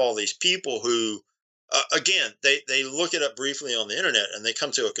you have all these people who. Again, they look it up briefly on the internet and they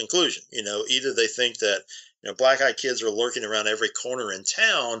come to a conclusion. Either they think that black-eyed kids are lurking around every corner in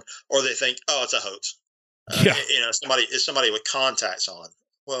town, or they think, oh, it's a hoax. Somebody with contacts on.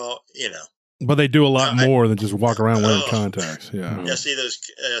 Well, But they do a lot more than just walk around wearing contacts. Yeah. I see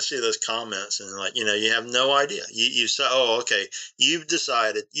those comments, and like you have no idea. You say, oh, okay, you've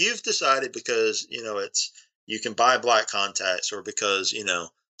decided because you can buy black contacts, or because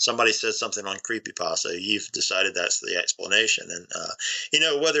somebody said something on Creepypasta, you've decided that's the explanation. And,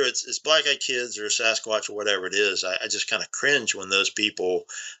 whether it's black-eyed kids or Sasquatch or whatever it is, I just kind of cringe when those people,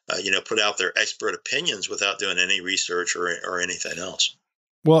 put out their expert opinions without doing any research or anything else.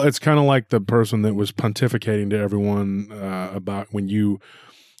 Well, it's kind of like the person that was pontificating to everyone about when you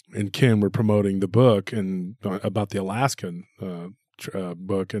and Ken were promoting the book and about the Alaskan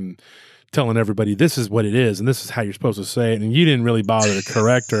book and telling everybody this is what it is and this is how you're supposed to say it, and you didn't really bother to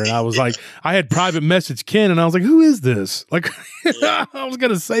correct her. And I was like, I had private message Ken, and I was like, who is this? Like, I was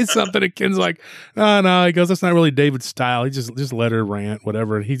gonna say something, and Ken's like, no. He goes, that's not really David's style. He just let her rant,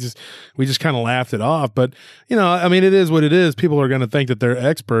 whatever. And we just kind of laughed it off. But it is what it is. People are gonna think that they're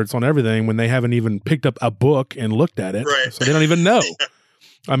experts on everything when they haven't even picked up a book and looked at it, right. So they don't even know.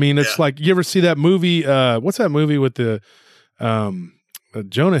 I mean, it's like, you ever see that movie? What's that movie with the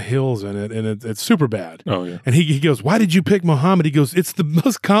Jonah Hill's in it, and it's super bad. Oh yeah. And he goes, "Why did you pick Muhammad?" He goes, "It's the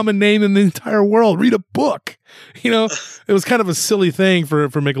most common name in the entire world. Read a book." It was kind of a silly thing for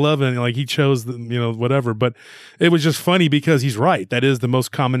McLovin. Like he chose whatever, but it was just funny because he's right. That is the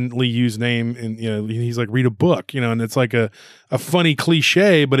most commonly used name, and he's like, "Read a book," and it's like a funny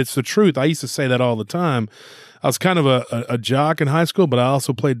cliche, but it's the truth. I used to say that all the time. I was kind of a jock in high school, but I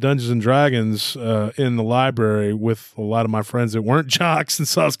also played Dungeons and Dragons in the library with a lot of my friends that weren't jocks, and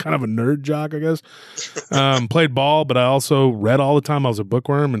so I was kind of a nerd jock, I guess. Played ball, but I also read all the time. I was a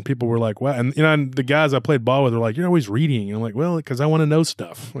bookworm, and people were like, "What?" And and the guys I played ball with were like, "You're always reading." And I'm like, "Well, because I want to know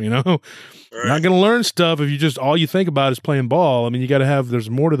stuff." You're not going to learn stuff if you just all you think about is playing ball. I mean, you got to have. There's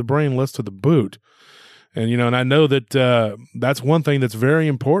more to the brain, less to the boot. And and I know that that's one thing that's very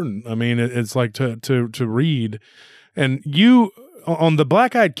important. I mean, it's like to read. And you on the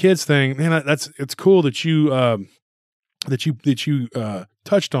Black Eyed Kids thing, man, it's cool that you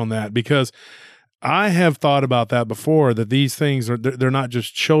touched on that, because I have thought about that before. That these things they're not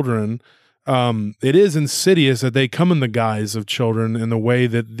just children. It is insidious that they come in the guise of children in the way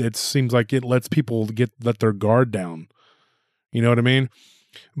that it seems like it lets people let their guard down. You know what I mean?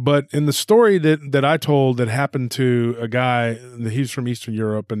 But in the story that I told that happened to a guy, he's from Eastern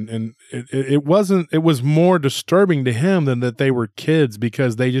Europe, and it was more disturbing to him than that they were kids,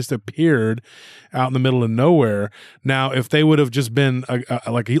 because they just appeared out in the middle of nowhere. Now, if they would have just been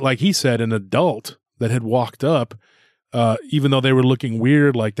like he said, an adult that had walked up, even though they were looking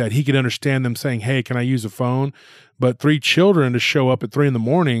weird like that, he could understand them saying, "Hey, can I use a phone?" But 3 children to show up at 3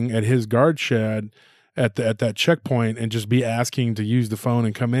 a.m. at his guard shed at that checkpoint and just be asking to use the phone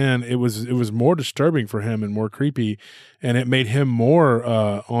and come in, it was more disturbing for him and more creepy, and it made him more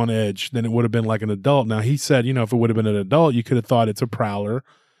on edge than it would have been like an adult. Now, he said, if it would have been an adult, you could have thought it's a prowler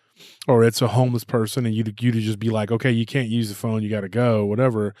or it's a homeless person, and you'd just be like, okay, you can't use the phone, you got to go,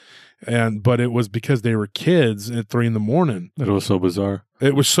 whatever. But it was because they were kids at 3 a.m. It was so bizarre.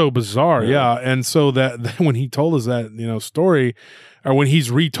 It was so bizarre, yeah. And so that when he told us that story, or when he's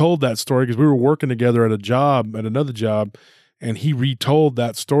retold that story, because we were working together at another job, and he retold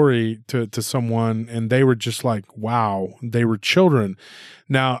that story to someone, and they were just like, wow, they were children.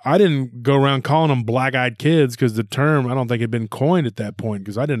 Now, I didn't go around calling them black-eyed kids, because the term, I don't think, had been coined at that point,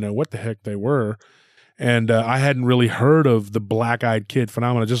 because I didn't know what the heck they were. And I hadn't really heard of the black-eyed kid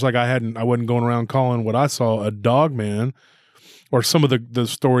phenomena, just like I wasn't going around calling what I saw a dog man, or some of the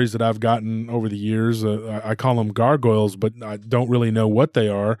stories that I've gotten over the years. I call them gargoyles, but I don't really know what they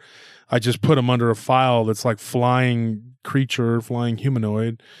are. I just put them under a file that's like flying creature, flying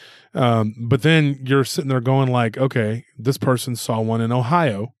humanoid. But then you're sitting there going like, okay, this person saw one in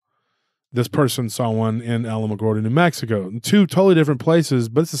Ohio. This person saw one in Alamogordo, New Mexico. 2 totally different places,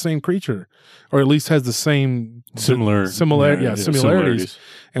 but it's the same creature, or at least has the same similarities.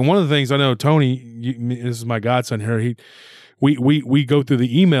 And one of the things I know, Tony, this is my godson here. We go through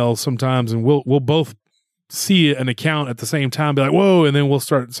the emails sometimes, and we'll both see an account at the same time, be like, whoa, and then we'll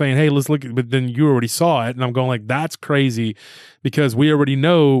start saying, hey, let's look at, but then you already saw it, and I'm going like, that's crazy, because we already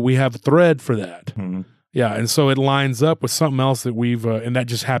know we have a thread for that. Mm-hmm. Yeah, and so it lines up with something else that we've, and that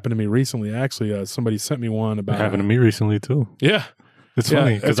just happened to me recently. Actually, somebody sent me one about. It happened to me recently too. Yeah, it's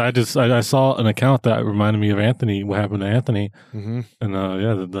funny because I saw an account that reminded me of Anthony. What happened to Anthony? Mm-hmm.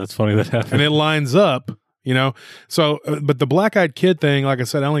 And that's funny that happened. And it lines up. So, but the black-eyed kid thing, like I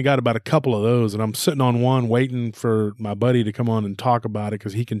said, I only got about a couple of those, and I'm sitting on one waiting for my buddy to come on and talk about it,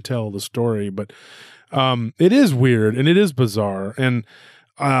 because he can tell the story. But it is weird, and it is bizarre. And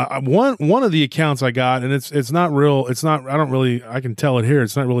one of the accounts I got, and it's not real. It's not. I can tell it here.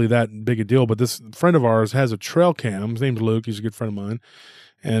 It's not really that big a deal. But this friend of ours has a trail cam. His name's Luke. He's a good friend of mine,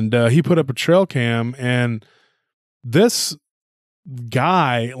 and he put up a trail cam, and this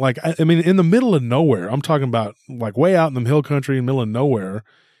guy, like, I mean, in the middle of nowhere, I'm talking about like way out in the hill country, in the middle of nowhere,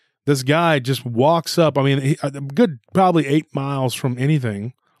 this guy just walks up. I mean, good probably 8 miles from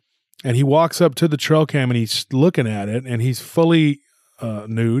anything, and he walks up to the trail cam, and he's looking at it, and he's fully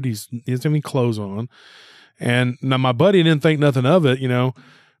nude. He doesn't have any clothes on. And now my buddy didn't think nothing of it,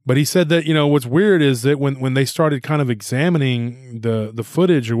 but he said that, what's weird is that when they started kind of examining the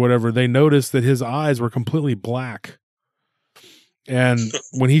footage or whatever, they noticed that his eyes were completely black. And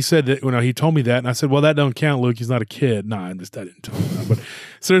when he said that, he told me that, and I said, well, that don't count, Luke. He's not a kid. No, I didn't tell him that. But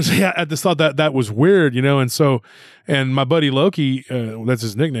seriously, I just thought that was weird, And so, and my buddy Loki, that's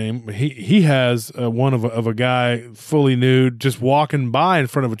his nickname. He has one of a guy fully nude just walking by in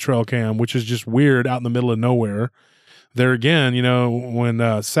front of a trail cam, which is just weird out in the middle of nowhere. There again,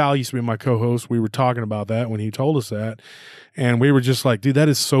 when Sal used to be my co-host, we were talking about that when he told us that, and we were just like, dude, that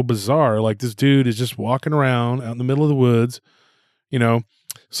is so bizarre. Like, this dude is just walking around out in the middle of the woods. you know.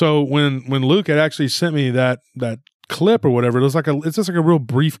 So when Luke had actually sent me that clip or whatever, it's just like a real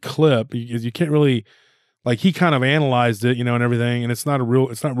brief clip. You can't really, like, he kind of analyzed it, you know, and everything, and it's not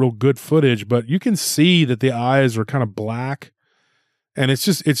real good footage, but you can see that the eyes are kind of black, and it's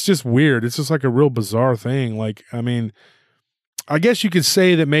just weird. It's just like a real bizarre thing. Like, I mean, I guess you could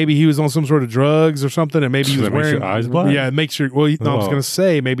say that maybe he was on some sort of drugs or something, and maybe he was wearing your eyes black. Yeah, it makes your I was going to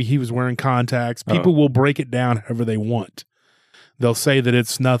say maybe he was wearing contacts. People will break it down however they want. They'll say that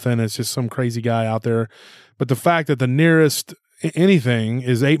it's nothing. It's just some crazy guy out there. But the fact that the nearest anything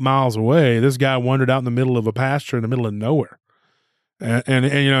is 8 miles away, this guy wandered out in the middle of a pasture in the middle of nowhere, and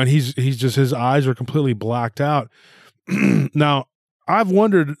you know, and he's just, his eyes are completely blacked out. Now, I've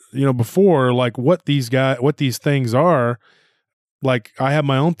wondered, you know, before, like what these things are. Like, I have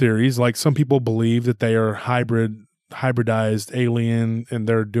my own theories. Like, some people believe that they are hybridized alien, and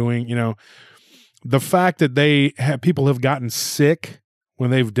they're doing, you know, the fact that people have gotten sick when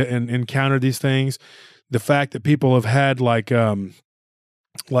they've encountered these things, the fact that people have had like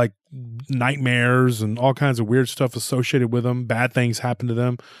nightmares and all kinds of weird stuff associated with them, bad things happen to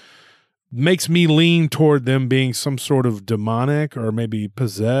them, makes me lean toward them being some sort of demonic or maybe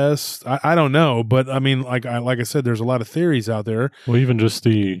possessed. I don't know, but I mean, like I said, there's a lot of theories out there. Well, even just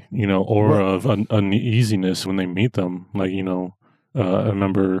the, you know, aura of uneasiness when they meet them, like, you know. I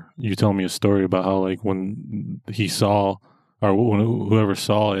remember you telling me a story about how, like, when he saw, or when whoever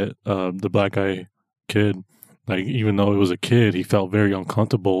saw it, the black guy kid, like, even though it was a kid, he felt very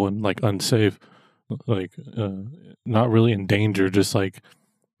uncomfortable and like unsafe, like not really in danger, just like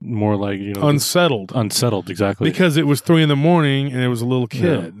more like, you know, unsettled, exactly, because it was 3 a.m. and it was a little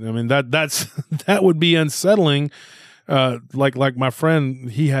kid. Yeah. I mean, that would be unsettling. Like my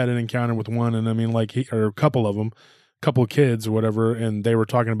friend, he had an encounter with one, and I mean, like, or a couple of them. Couple of kids or whatever, and they were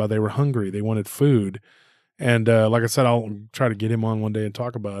talking about they were hungry, they wanted food, and like I said, I'll try to get him on one day and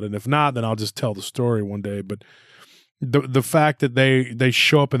talk about it. If not, then I'll just tell the story one day. But the fact that they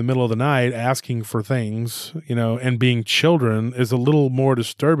show up in the middle of the night asking for things, you know, and being children is a little more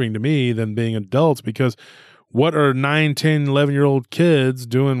disturbing to me than being adults, because what are 9, 10, 11-year-old kids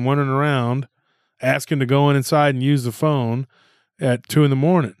doing wandering around asking to go inside and use the phone at 2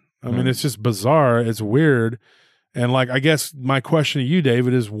 a.m? I mean, it's just bizarre. It's weird. And, like, I guess my question to you,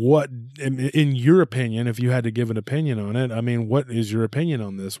 David, is what, in your opinion, if you had to give an opinion on it, I mean, what is your opinion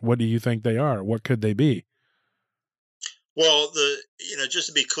on this? What do you think they are? What could they be? Well, just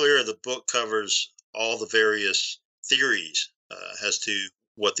to be clear, the book covers all the various theories as to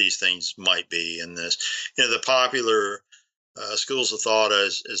what these things might be. And this, you know, the popular schools of thought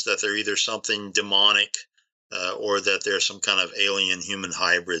is that they're either something demonic, or that they're some kind of alien human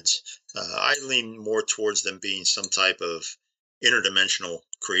hybrids. I lean more towards them being some type of interdimensional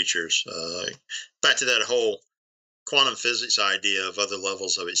creatures. Back to that whole quantum physics idea of other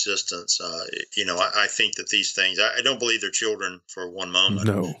levels of existence. I think that these things, I don't believe they're children for one moment.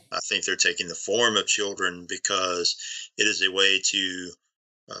 No. I think they're taking the form of children because it is a way to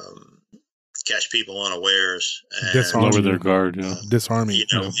catch people unawares. And lower their guard. Disarming. You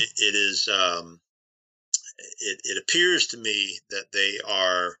know, it is... It appears to me that they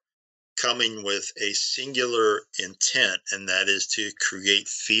are coming with a singular intent, and that is to create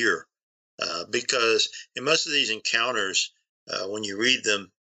fear. Because in most of these encounters, when you read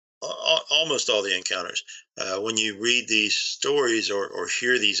them, almost all the encounters, when you read these stories or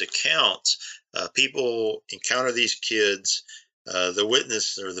hear these accounts, people encounter these kids. The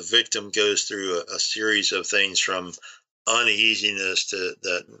witness or the victim goes through a series of things from uneasiness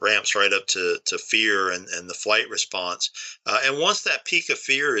that ramps right up to fear and the flight response. And once that peak of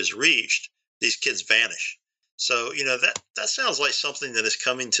fear is reached, these kids vanish. So, you know, that sounds like something that is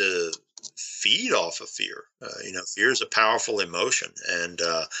coming to feed off of fear. Fear is a powerful emotion and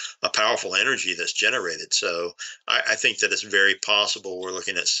a powerful energy that's generated. So I think that it's very possible we're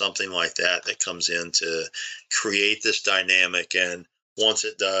looking at something like that comes in to create this dynamic. And once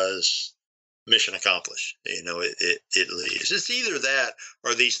it does, mission accomplished. You know, it leaves. It's either that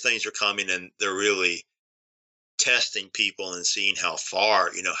or these things are coming and they're really testing people and seeing how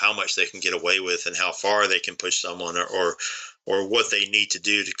far, you know, how much they can get away with and how far they can push someone or what they need to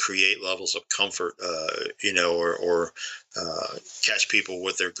do to create levels of comfort, or catch people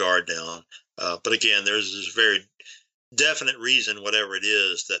with their guard down. But again, there's this very definite reason, whatever it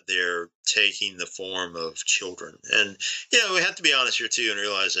is, that they're taking the form of children. And, you know, we have to be honest here too and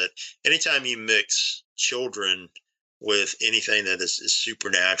realize that anytime you mix children with anything that is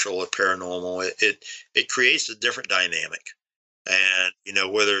supernatural or paranormal, it creates a different dynamic. And, you know,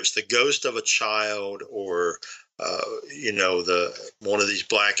 whether it's the ghost of a child or one of these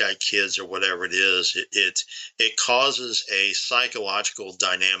black-eyed kids or whatever it is, it causes a psychological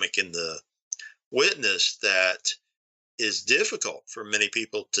dynamic in the witness that is difficult for many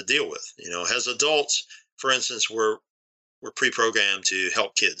people to deal with. As adults, for instance, we're pre-programmed to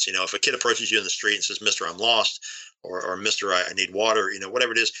help kids. If a kid approaches you in the street and says, "Mister, I'm lost," or "Mister, I need water,"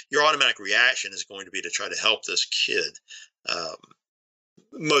 whatever it is, your automatic reaction is going to be to try to help this kid.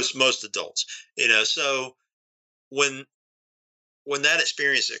 Most adults, so when that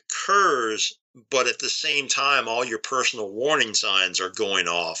experience occurs, but at the same time, all your personal warning signs are going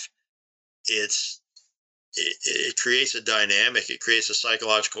off, it creates a dynamic. It creates a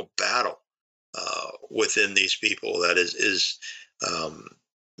psychological battle within these people that is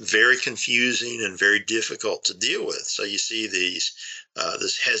very confusing and very difficult to deal with. So you see this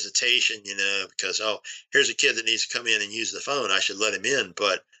hesitation, because, here's a kid that needs to come in and use the phone. I should let him in,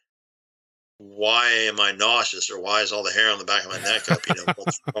 but why am I nauseous, or why is all the hair on the back of my neck up?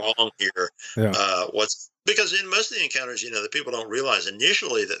 What's wrong here? Yeah. Because in most of the encounters, the people don't realize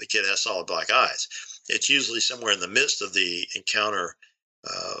initially that the kid has solid black eyes. It's usually somewhere in the midst of the encounter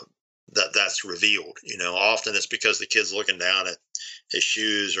that's revealed. Often it's because the kid's looking down at his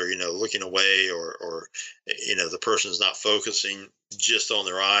shoes, or looking away, or the person's not focusing just on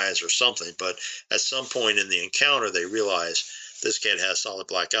their eyes or something. But at some point in the encounter, they realize this kid has solid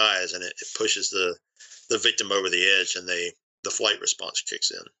black eyes, and it pushes the victim over the edge, and the flight response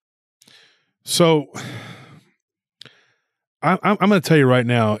kicks in. So I'm going to tell you right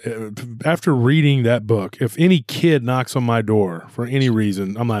now, after reading that book, if any kid knocks on my door for any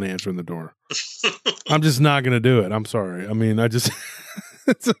reason, I'm not answering the door. I'm just not going to do it. I'm sorry. I mean, I'm just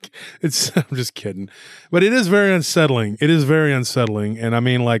kidding, but it is very unsettling. It is very unsettling. And I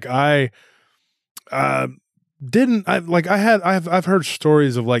mean, like I've heard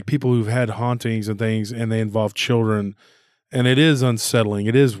stories of like people who've had hauntings and things, and they involve children, and it is unsettling.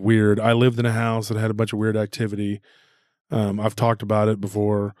 It is weird. I lived in a house that had a bunch of weird activity. I've talked about it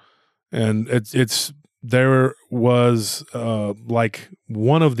before, and there was like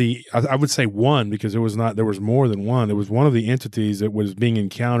one of the, I would say one, because there was more than one. It was one of the entities that was being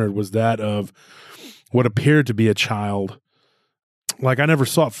encountered was that of what appeared to be a child. Like I never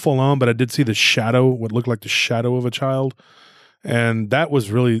saw it full on, but I did see the shadow, what looked like the shadow of a child. And that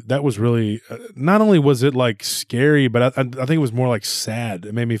was really, not only was it like scary, but I think it was more like sad.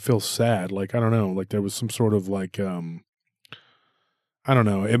 It made me feel sad. Like, I don't know, like there was some sort of like, I don't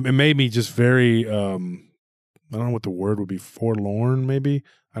know. It made me just very, I don't know what the word would be, forlorn, maybe.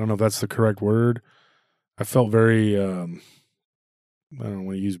 I don't know if that's the correct word. I felt very, I don't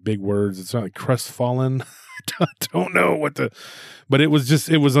want to use big words. It's not like crestfallen. I don't know but it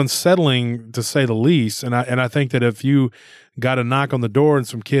was unsettling to say the least. And I think that if you got a knock on the door and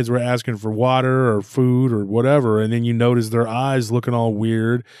some kids were asking for water or food or whatever, and then you notice their eyes looking all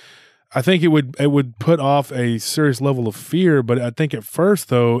weird, I think it would put off a serious level of fear. But I think at first,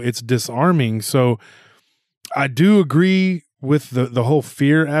 though, it's disarming. So I do agree with the whole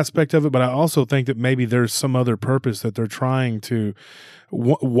fear aspect of it, but I also think that maybe there's some other purpose that they're trying to,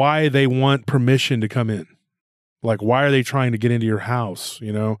 why they want permission to come in. Like, why are they trying to get into your house,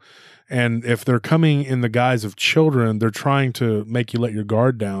 And if they're coming in the guise of children, they're trying to make you let your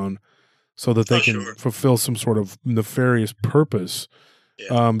guard down so that they can fulfill some sort of nefarious purpose.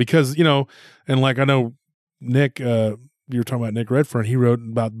 Yeah. Because, and like I know Nick, you were talking about Nick Redfern, he wrote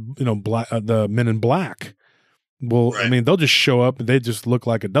about, the Men in Black. Well, right. I mean, they'll just show up and they just look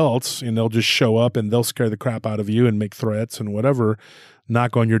like adults, and they'll just show up and they'll scare the crap out of you and make threats and whatever,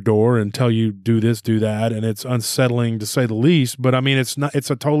 knock on your door and tell you do this, do that. And it's unsettling to say the least, but I mean, it's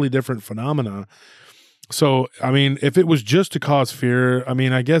a totally different phenomena. So, I mean, if it was just to cause fear, I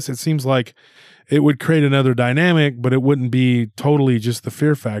mean, I guess it seems like it would create another dynamic, but it wouldn't be totally just the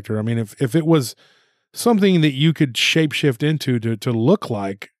fear factor. I mean, if it was something that you could shapeshift into to look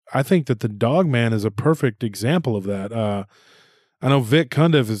like, I think that the Dog Man is a perfect example of that. I know Vic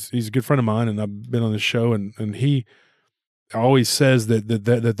Cundiff he's a good friend of mine, and I've been on the show, and he always says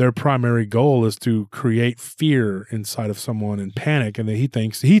that their primary goal is to create fear inside of someone and panic, and that he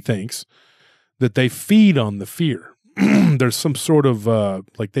thinks that they feed on the fear. There's some sort of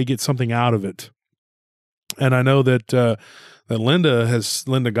like they get something out of it. And I know that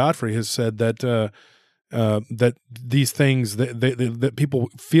Linda Godfrey has said that that these things that people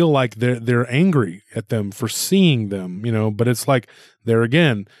feel like they're angry at them for seeing them, but it's like there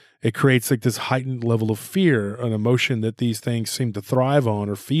again, it creates like this heightened level of fear, an emotion that these things seem to thrive on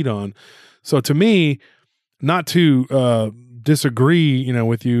or feed on. So to me, not to disagree,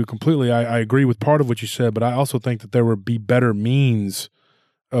 with you completely, I agree with part of what you said, but I also think that there would be better means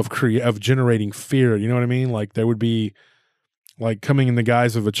of generating fear. You know what I mean? Like there would be like coming in the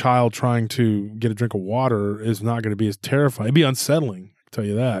guise of a child trying to get a drink of water is not going to be as terrifying. It'd be unsettling, I tell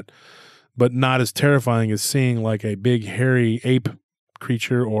you that, but not as terrifying as seeing like a big hairy ape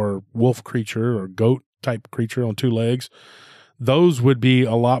creature or wolf creature or goat type creature on two legs. Those would be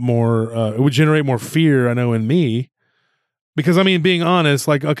a lot more, it would generate more fear, I know, in me. Because, I mean, being honest,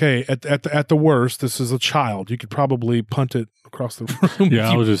 like, okay, at the worst, this is a child. You could probably punt it across the room. Yeah,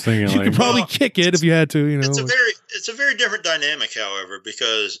 I was just thinking, you could probably kick it if you had to, you know. It's a very different dynamic, however,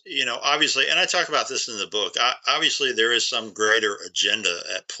 because, you know, obviously, and I talk about this in the book, obviously there is some greater agenda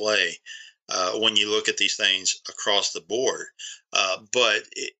at play when you look at these things across the board. But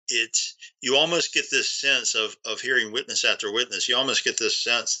it's you almost get this sense of hearing witness after witness. You almost get this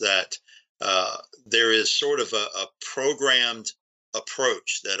sense that there is sort of a programmed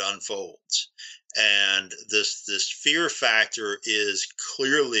approach that unfolds, and this fear factor is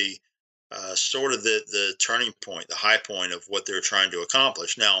clearly sort of the turning point, the high point of what they're trying to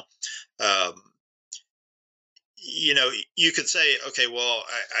accomplish. Now, you know, you could say, okay, well,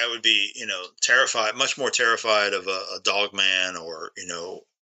 I would be, you know, terrified, much more terrified of a dog man, or, you know,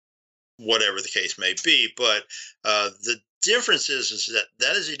 whatever the case may be. But the difference is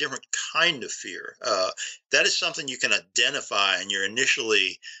that is a different kind of fear. That is something you can identify, and you're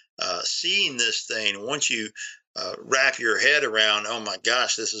initially seeing this thing. And once you wrap your head around, oh my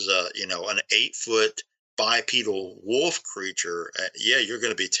gosh, this is an 8-foot bipedal wolf creature. Yeah, you're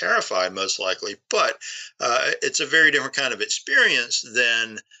going to be terrified most likely, but it's a very different kind of experience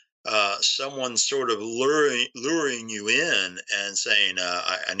than someone sort of luring you in and saying,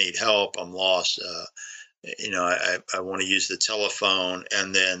 I need help, I'm lost, I want to use the telephone,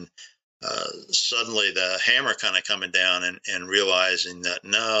 and then suddenly the hammer kind of coming down and realizing that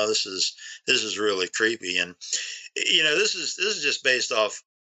no, this is really creepy. And you know, this is just based off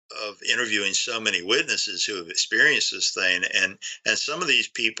of interviewing so many witnesses who have experienced this thing, and some of these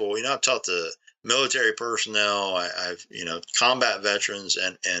people, you know, I've talked to military personnel, I've combat veterans,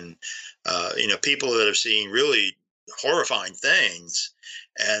 and people that have seen really horrifying things,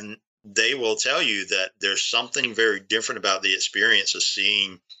 and they will tell you that there's something very different about the experience of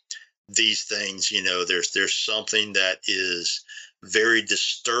seeing these things. You know, there's something that is very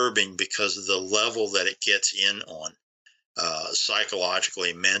disturbing because of the level that it gets in on.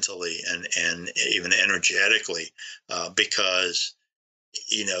 Psychologically, mentally, and even energetically, because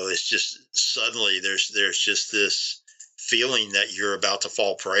you know, it's just suddenly there's just this feeling that you're about to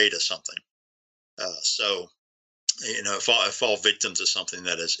fall prey to something. So you know, fall victim to something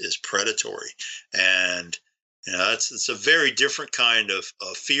that is predatory, and you know, it's a very different kind of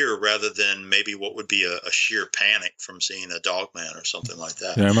fear rather than maybe what would be a sheer panic from seeing a dog man or something like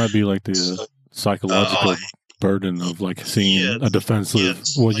that. Yeah, it might be like the psychological burden of like seeing a defensive,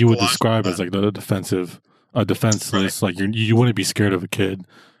 what you would describe as like the defenseless, right. Like you wouldn't be scared of a kid,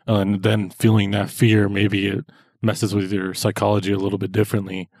 and then feeling that fear, maybe it messes with your psychology a little bit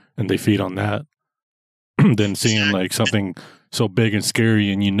differently, and they feed on that. Than seeing like something so big and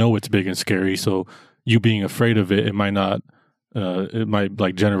scary, and you know it's big and scary, so you being afraid of it, it might not, it might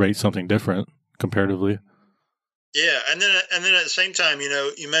like generate something different comparatively. Yeah, and then at the same time, you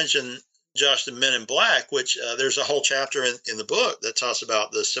know, you mentioned, Josh, the Men in Black, which there's a whole chapter in the book that talks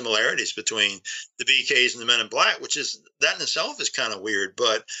about the similarities between the BKs and the Men in Black, which is, that in itself is kind of weird.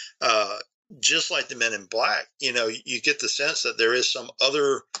 But just like the Men in Black, you know, you get the sense that there is some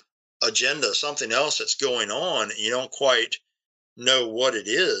other agenda, something else that's going on, and you don't quite know what it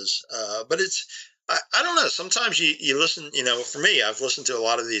is. But it's, I don't know. Sometimes you listen, you know, for me, I've listened to a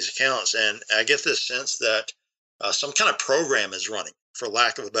lot of these accounts, and I get this sense that some kind of program is running, for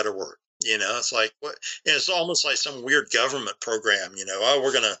lack of a better word. You know, it's like what, and it's almost like some weird government program. You know, oh,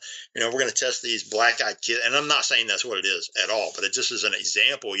 we're gonna test these black-eyed kids, and I'm not saying that's what it is at all, but it just is an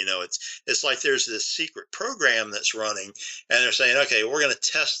example. You know, it's like there's this secret program that's running, and they're saying, okay, we're going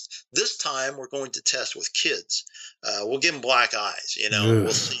to test this time. We're going to test with kids. We'll give them black eyes. You know,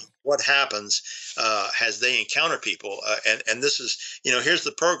 we'll see what happens as they encounter people. And this is, you know, here's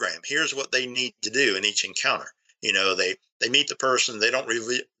the program. Here's what they need to do in each encounter. You know, they meet the person. They don't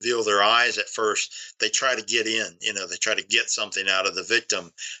reveal their eyes at first. They try to get in. You know, they try to get something out of the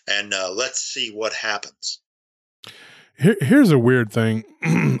victim, and let's see what happens. Here's a weird thing.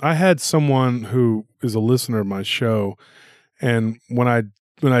 I had someone who is a listener of my show, and when I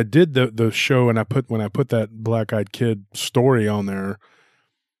did the show, and when I put that black-eyed kid story on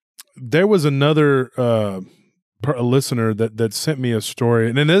there was another a listener that sent me a story,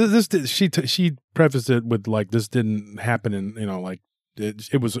 and then she prefaced it with like, this didn't happen, and you know, like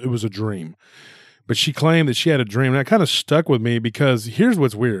it was a dream. But she claimed that she had a dream, and that kind of stuck with me because here's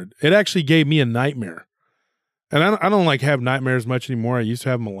what's weird. It actually gave me a nightmare. And I don't like have nightmares much anymore. I used to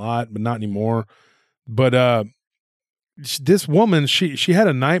have them a lot, but not anymore. But this woman, she had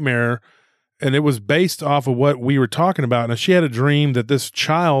a nightmare, and it was based off of what we were talking about. Now, she had a dream that this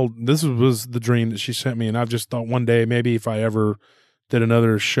was the dream that she sent me, and I've just thought one day maybe if I ever did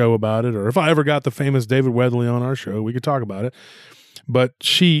another show about it, or if I ever got the famous David Weatherly on our show, we could talk about it. But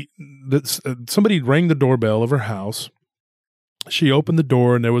somebody rang the doorbell of her house. She opened the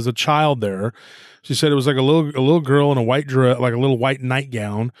door, and there was a child there. She said it was like a little girl in a white dress, like a little white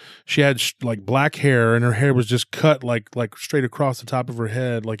nightgown. She had like black hair, and her hair was just cut like straight across the top of her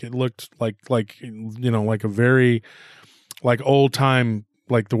head. Like it looked like a very like old time,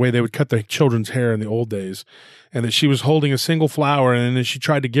 like the way they would cut the children's hair in the old days. And that she was holding a single flower, and then she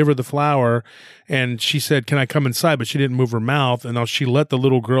tried to give her the flower, and she said, "Can I come inside?" But she didn't move her mouth, and she let the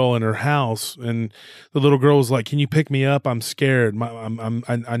little girl in her house, and the little girl was like, "Can you pick me up? I'm scared.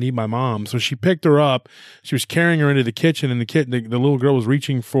 I need my mom." So she picked her up. She was carrying her into the kitchen, and the little girl was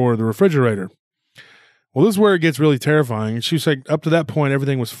reaching for the refrigerator. Well, this is where it gets really terrifying. She was like, up to that point,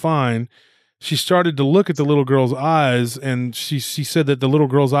 everything was fine. She started to look at the little girl's eyes, and she said that the little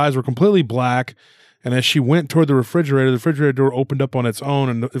girl's eyes were completely black. And as she went toward the refrigerator door opened up on its own,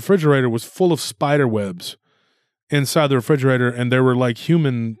 and the refrigerator was full of spider webs inside the refrigerator, and there were like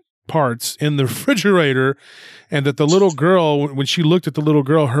human parts in the refrigerator, and that the little girl, when she looked at the little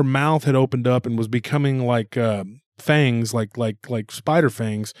girl, her mouth had opened up and was becoming like fangs, like spider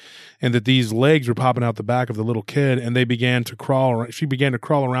fangs, and that these legs were popping out the back of the little kid, and they began to crawl around. She began to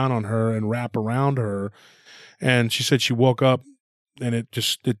crawl around on her and wrap around her, and she said she woke up, and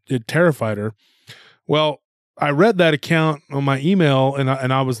it terrified her. Well, I read that account on my email, and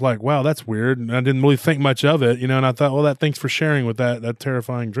I was like, wow, that's weird. And I didn't really think much of it, and I thought, well, thanks for sharing with that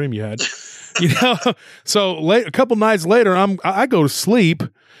terrifying dream you had. So a couple nights later, I go to sleep,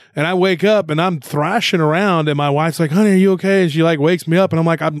 and I wake up, and I'm thrashing around, and my wife's like, "Honey, are you okay?" And she like wakes me up, and I'm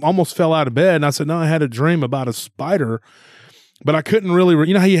like, I almost fell out of bed, and I said, "No, I had a dream about a spider," but I couldn't really,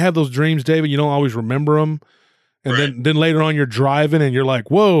 you know how you have those dreams, David, you don't always remember them. And right. then later on you're driving and you're like,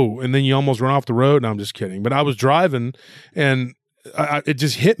 whoa, and then you almost run off the road. No, I'm just kidding. But I was driving, and it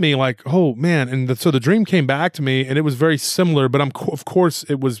just hit me like, oh man. And so the dream came back to me, and it was very similar, but of course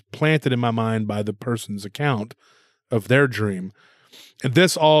it was planted in my mind by the person's account of their dream. And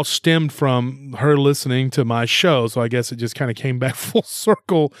this all stemmed from her listening to my show. So I guess it just kind of came back full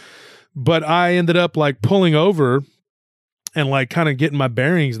circle. But I ended up like pulling over and like kind of getting my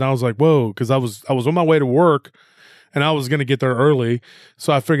bearings. And I was like, whoa, because I was on my way to work, and I was going to get there early.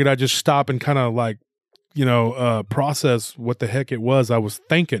 So I figured I'd just stop and kind of like, process what the heck it was I was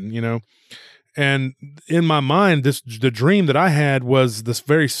thinking, And in my mind, the dream that I had was this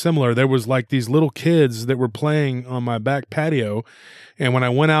very similar. There was like these little kids that were playing on my back patio. And when I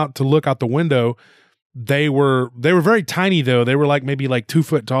went out to look out the window, they were very tiny though. They were like maybe like 2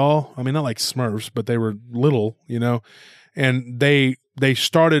 foot tall. I mean, not like Smurfs, but they were little, and they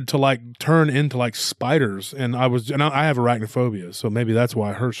started to like turn into like spiders, and I have arachnophobia, so maybe that's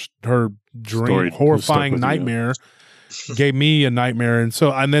why her dream, horrifying nightmare, gave me a nightmare.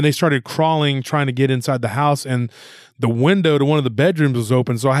 And then they started crawling, trying to get inside the house, and the window to one of the bedrooms was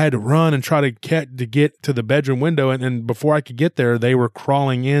open, so I had to run and try to get to the bedroom window, and before I could get there, they were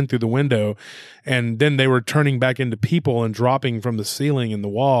crawling in through the window, and then they were turning back into people and dropping from the ceiling and the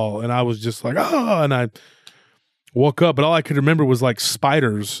wall, and I was just like, oh, and I woke up, but all I could remember was like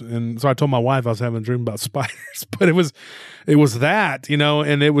spiders. And so I told my wife I was having a dream about spiders, but it was that,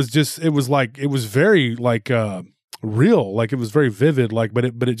 and it was very like real, like it was very vivid, like, but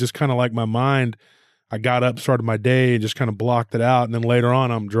it just kind of like my mind, I got up, started my day, and just kind of blocked it out. And then later on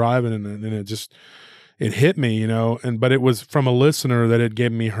I'm driving, and it hit me, but it was from a listener that had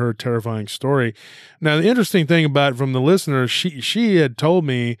given me her terrifying story. Now, the interesting thing about it from the listener, she had told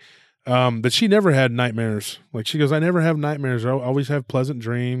me that she never had nightmares. Like she goes, I never have nightmares. I always have pleasant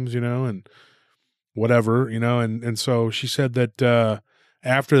dreams, and whatever, and so she said that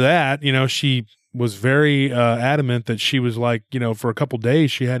after that, she was very adamant that she was like, for a couple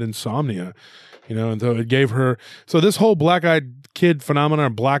days she had insomnia, and so it gave her, so this whole black-eyed kid phenomenon, or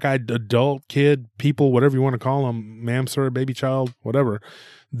black-eyed adult kid, people, whatever you want to call them, mamser, baby child, whatever,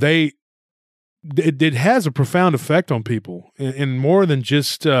 it has a profound effect on people, and more than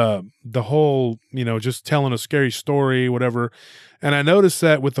just the whole, just telling a scary story, whatever. And I noticed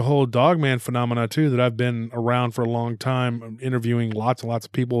that with the whole dogman phenomena too, that I've been around for a long time, interviewing lots and lots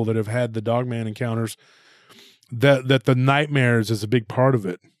of people that have had the dogman encounters, that the nightmares is a big part of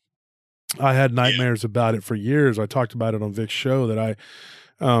it. I had nightmares about it for years. I talked about it on Vic's show that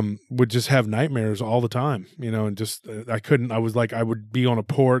would just have nightmares all the time, and just, I would be on a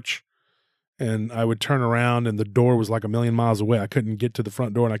porch and I would turn around and the door was like a million miles away. I couldn't get to the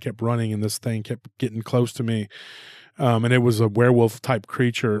front door and I kept running and this thing kept getting close to me. And it was a werewolf type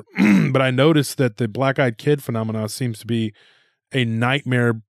creature. But I noticed that the black-eyed kid phenomena seems to be a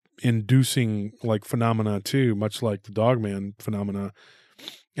nightmare inducing like phenomena too, much like the dogman phenomena.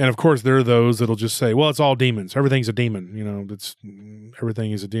 And of course there are those that'll just say, well, it's all demons. Everything's a demon.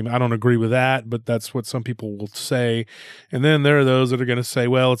 Everything is a demon. I don't agree with that, but that's what some people will say. And then there are those that are going to say,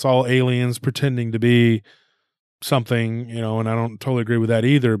 well, it's all aliens pretending to be something, and I don't totally agree with that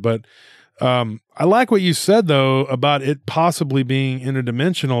either. But I like what you said though about it possibly being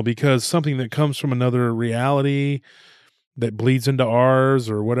interdimensional, because something that comes from another reality that bleeds into ours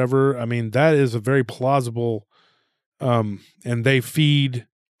or whatever. I mean, that is a very plausible, and they feed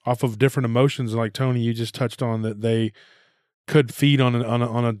off of different emotions. Like Tony, you just touched on that they could feed on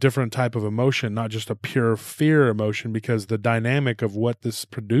a different type of emotion, not just a pure fear emotion, because the dynamic of what this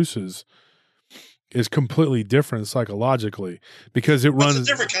produces is completely different psychologically, because it runs. It's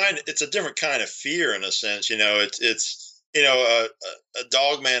a different kind of fear in a sense. It's a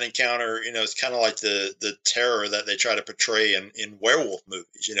dogman encounter. It's kind of like the terror that they try to portray in werewolf movies.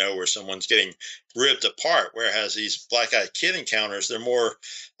 Where someone's getting ripped apart. Whereas these black-eyed kid encounters, they're more,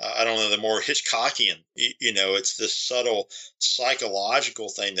 they're more Hitchcockian. It's this subtle psychological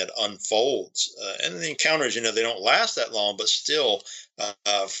thing that unfolds, and the encounters, they don't last that long, but still.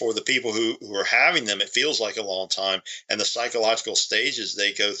 For the people who are having them, it feels like a long time, and the psychological stages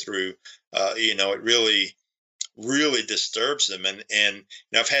they go through, it really disturbs them. And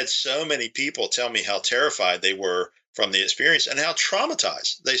I've had so many people tell me how terrified they were from the experience and how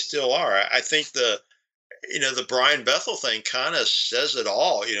traumatized they still are. I think the Brian Bethel thing kind of says it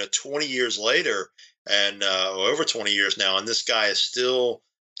all. 20 years later, and over 20 years now, and this guy is still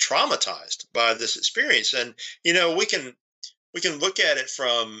traumatized by this experience. And we can look at it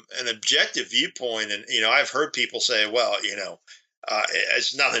from an objective viewpoint. And, I've heard people say, well,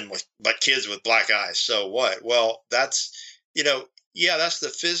 it's nothing but kids with black eyes. So what? Well, that's, that's the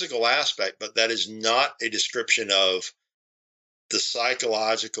physical aspect, but that is not a description of the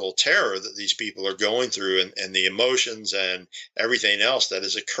psychological terror that these people are going through, and the emotions and everything else that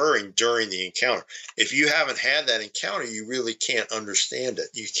is occurring during the encounter. If you haven't had that encounter, you really can't understand it.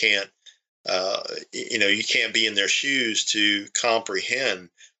 You can't, you can't be in their shoes to comprehend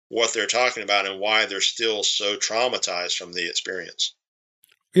what they're talking about and why they're still so traumatized from the experience.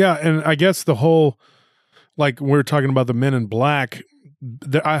 Yeah. And I guess the whole, like we're talking about the Men in Black,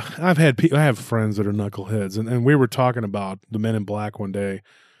 I have friends that are knuckleheads, and we were talking about the Men in Black one day,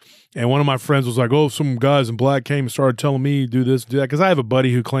 and one of my friends was like, oh, some guys in black came and started telling me do this, do that. Cause I have a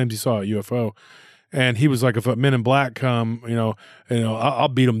buddy who claims he saw a UFO. And he was like, if a Men in Black come, I'll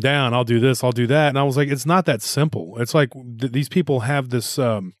beat them down. I'll do this. I'll do that. And I was like, it's not that simple. It's like these people have this,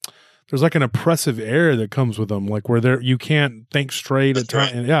 there's like an oppressive air that comes with them, like where you can't think straight at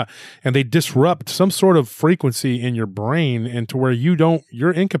times. Right. Yeah. And they disrupt some sort of frequency in your brain, and to where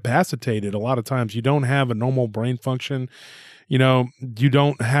you're incapacitated. A lot of times you don't have a normal brain function. You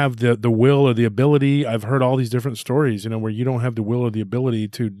don't have the will or the ability. I've heard all these different stories, where you don't have the will or the ability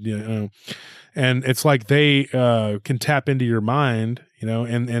to, and it's like they can tap into your mind,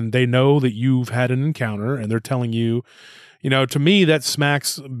 and they know that you've had an encounter, and they're telling you, to me, that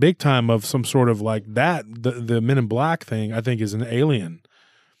smacks big time of some sort of like that. The Men in Black thing, I think, is an alien.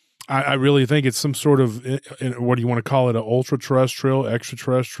 I really think it's some sort of, what do you want to call it, an ultra-terrestrial,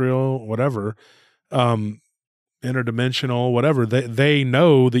 extraterrestrial, whatever, interdimensional, whatever. They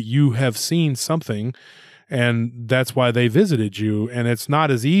know that you have seen something, and that's why they visited you. And it's not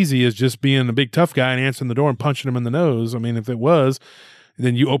as easy as just being a big tough guy and answering the door and punching them in the nose. I mean, if it was,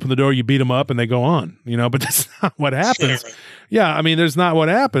 then you open the door, you beat them up, and they go on, but that's not what happens. Yeah. I mean, there's not what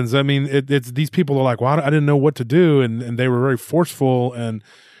happens. I mean, it's these people are like, well, I didn't know what to do. And they were very forceful, and,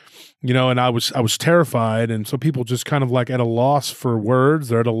 and I was terrified. And so people just kind of like at a loss for words.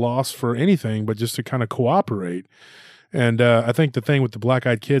 They're at a loss for anything, but just to kind of cooperate. And I think the thing with the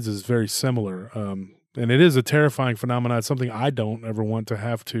black-eyed kids is very similar. And it is a terrifying phenomenon. It's something I don't ever want to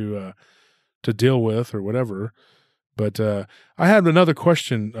have to deal with or whatever. But I had another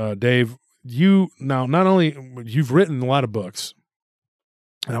question, Dave. Not only you've written a lot of books,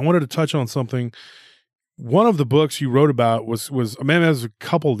 and I wanted to touch on something. One of the books you wrote about was there's a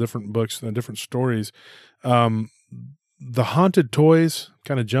couple of different books and different stories. The Haunted Toys,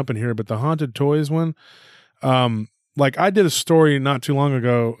 kind of jumping here, but the Haunted Toys one. Like I did a story not too long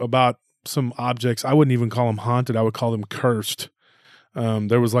ago about some objects. I wouldn't even call them haunted. I would call them cursed.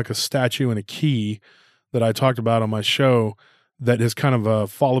 There was like a statue and a key that I talked about on my show that has kind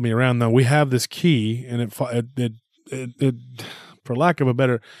of followed me around. Now we have this key, and it for lack of a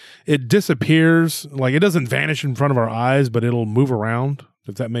better, it disappears. Like, it doesn't vanish in front of our eyes, but it'll move around,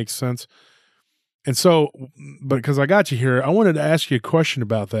 if that makes sense. And so, but because I got you here, I wanted to ask you a question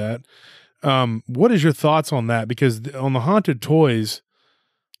about that. What is your thoughts on that? Because on the haunted toys,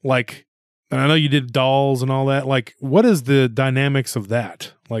 like, and I know you did dolls and all that, like, what is the dynamics of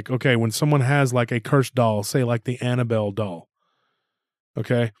that? Like, okay, when someone has like a cursed doll, say like the Annabelle doll,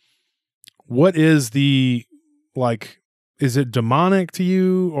 okay, what is the, like, is it demonic to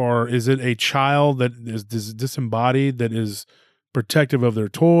you, or is it a child that is disembodied that is protective of their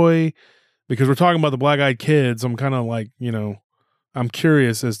toy? Because we're talking about the black-eyed kids, I'm kind of like, I'm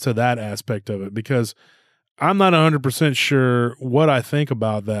curious as to that aspect of it, because I'm not 100% sure what I think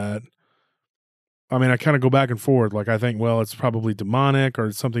about that. I mean, I kind of go back and forth. Like, I think, well, it's probably demonic, or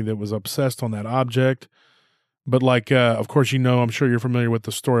it's something that was obsessed on that object. But like, of course, I'm sure you're familiar with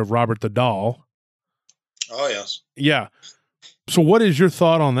the story of Robert the Doll. Oh, yes. Yeah. So what is your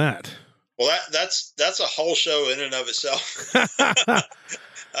thought on that? Well, that's a whole show in and of itself.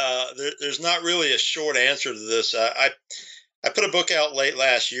 There's not really a short answer to this. I put a book out late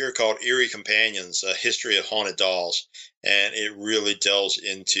last year called Eerie Companions, A History of Haunted Dolls, and it really delves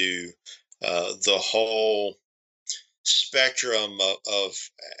into the whole spectrum of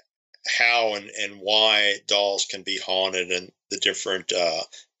how and why dolls can be haunted, and the different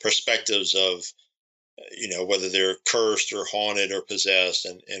perspectives of whether they're cursed or haunted or possessed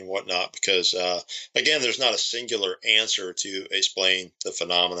and whatnot, because again, there's not a singular answer to explain the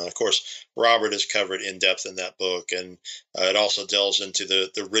phenomena. Of course, Robert is covered in depth in that book, and it also delves into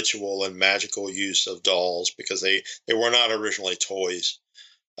the ritual and magical use of dolls, because they were not originally toys.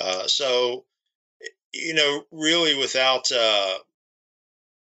 So really without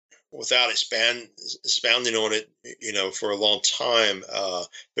expounding on it, for a long time,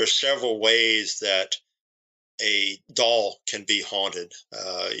 there's several ways that a doll can be haunted,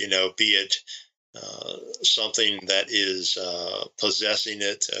 be it something that is possessing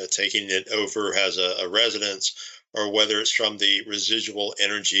it, taking it over as a residence, or whether it's from the residual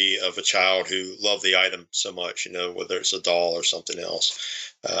energy of a child who loved the item so much, whether it's a doll or something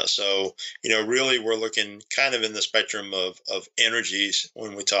else. So, really we're looking kind of in the spectrum of energies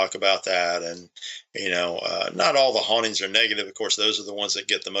when we talk about that. And, not all the hauntings are negative. Of course, those are the ones that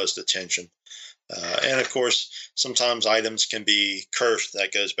get the most attention. And of course, sometimes items can be cursed.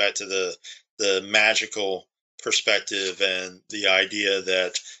 That goes back to the magical perspective and the idea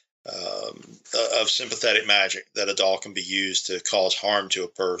that of sympathetic magic, that a doll can be used to cause harm to a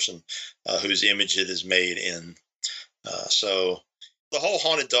person whose image it is made in. So the whole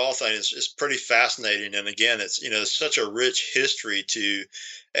haunted doll thing is pretty fascinating. And again, it's, such a rich history to,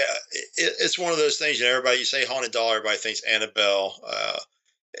 it's one of those things, everybody, you say haunted doll, everybody thinks Annabelle,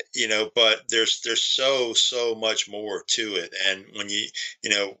 but there's so much more to it. And when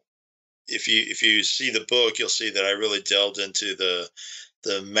if you see the book, you'll see that I really delved into the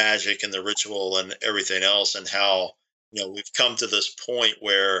magic and the ritual and everything else, and how, we've come to this point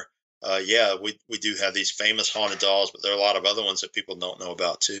where, we do have these famous haunted dolls, but there are a lot of other ones that people don't know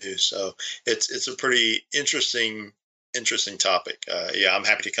about too. So it's a pretty interesting topic. I'm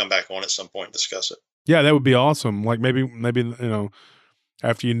happy to come back on at some point and discuss it. Yeah, that would be awesome. Like maybe,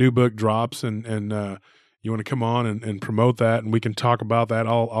 after your new book drops and you want to come on and promote that, and we can talk about that.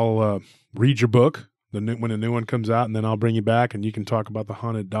 I'll read your book when a new one comes out, and then I'll bring you back and you can talk about the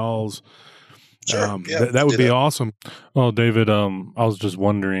haunted dolls. Sure. That would be awesome. Well, David, I was just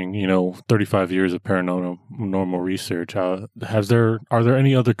wondering, 35 years of paranormal research. Are there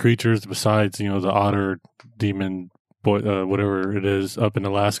any other creatures besides, the otter, demon, boy, whatever it is up in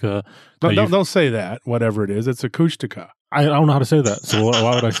Alaska? Don't say that. Whatever it is, it's acoustica. I don't know how to say that. So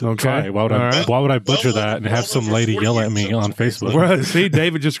why would I try? Why would I butcher that and have some lady yell at me on Facebook? Well, see,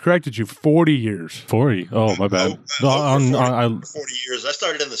 David just corrected you. 40 years. 40. Oh, my bad. 40 years. I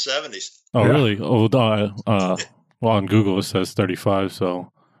started in the 70s. Oh, yeah. Really? Oh, well, on Google it says 35.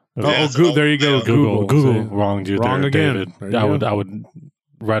 So. There you go. Google wronged you. Wrong there, again. David. I would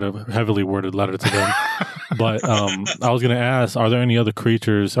write a heavily worded letter to them. But I was going to ask, are there any other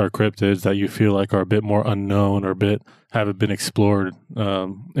creatures or cryptids that you feel like are a bit more unknown or haven't been explored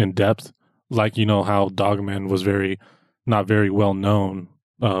in depth? Like, how Dogman was not very well known,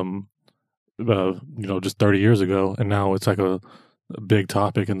 just 30 years ago. And now it's like a big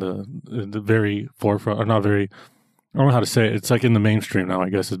topic in the very forefront, or not very, I don't know how to say it. It's like in the mainstream now, I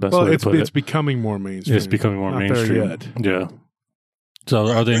guess is the best way to put it. It's becoming more mainstream. It's becoming more mainstream. There yet. Yeah. So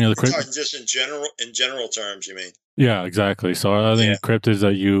are there any other cryptids? Talking just in general terms, you mean? Yeah, exactly. So are there any cryptids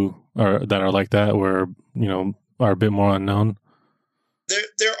that are like that, where, are a bit more unknown?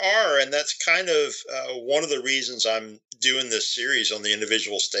 There are, and that's kind of one of the reasons I'm doing this series on the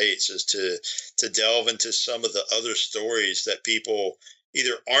individual states, is to delve into some of the other stories that people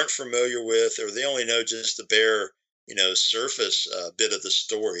either aren't familiar with, or they only know just the bare, surface bit of the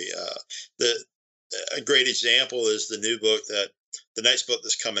story. A great example is the new book the next book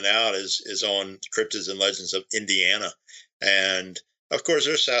that's coming out is on cryptids and legends of Indiana, and of course,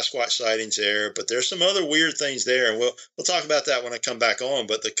 there's Sasquatch sightings there, but there's some other weird things there, and we'll talk about that when I come back on.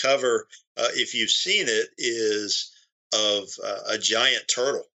 But the cover, if you've seen it, is of a giant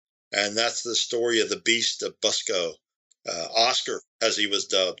turtle, and that's the story of the Beast of Busco, Oscar, as he was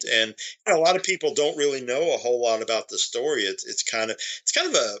dubbed. And a lot of people don't really know a whole lot about the story. It's kind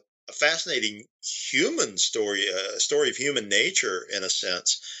of a fascinating human story, a story of human nature in a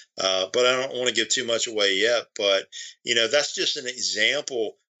sense. But I don't want to give too much away yet. But, that's just an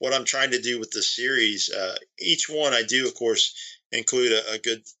example. What I'm trying to do with the series, each one I do, of course, include a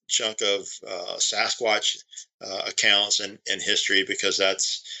good chunk of Sasquatch accounts and history, because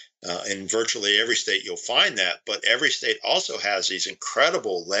that's in virtually every state you'll find that. But every state also has these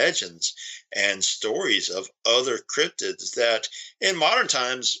incredible legends and stories of other cryptids that in modern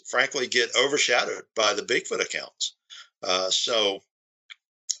times, frankly, get overshadowed by the Bigfoot accounts. So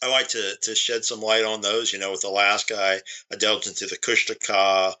I like to shed some light on those. With Alaska, I delved into the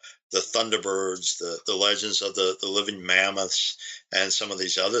Kushtaka, the Thunderbirds, the legends of the living mammoths, and some of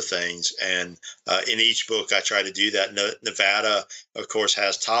these other things. And in each book, I try to do that. Nevada, of course,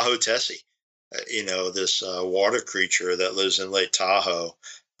 has Tahoe Tessie, this water creature that lives in Lake Tahoe.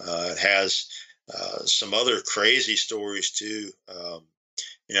 It has some other crazy stories, too.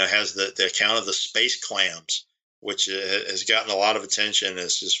 It has the account of the space clams, which has gotten a lot of attention.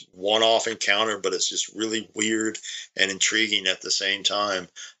 It's just one-off encounter, but it's just really weird and intriguing at the same time.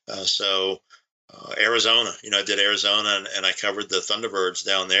 Arizona, I did Arizona, and I covered the Thunderbirds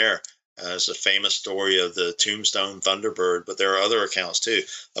down there. It's a famous story of the Tombstone Thunderbird, but there are other accounts too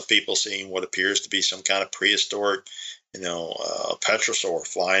of people seeing what appears to be some kind of prehistoric, petrosaur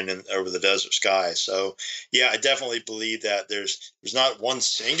flying over the desert sky. So, yeah, I definitely believe that there's not one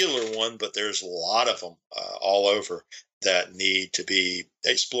singular one, but there's a lot of them all over that need to be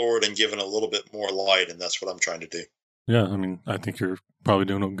explored and given a little bit more light, and that's what I'm trying to do. Yeah, I think you're probably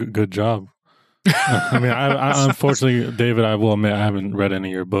doing a good job. I unfortunately, David, I will admit I haven't read any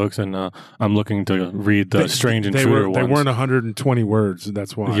of your books, and I'm looking to read the Strange Intruder ones. They weren't 120 words.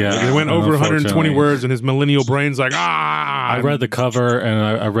 That's why. Yeah, they went over 120 words, and his millennial brain's like, I read the cover,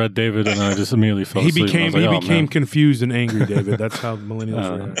 and I read David, and I just immediately fell asleep. He became confused and angry, David. That's how the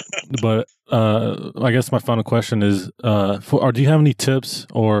millennials are. But I guess my final question is, do you have any tips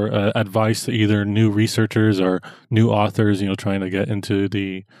or advice to either new researchers or new authors, trying to get into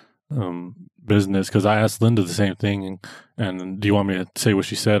the business? Because I asked Linda the same thing, and do you want me to say what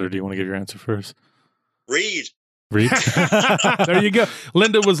she said, or do you want to give your answer first? Read. There you go.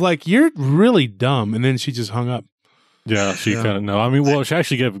 Linda was like, "You're really dumb," and then she just hung up. Yeah, she kind of know. She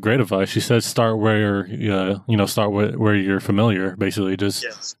actually gave great advice. She said, "Start where start where you're familiar. Basically, just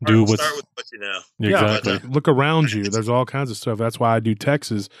start with what you know." Exactly. Look around you. There's all kinds of stuff. That's why I do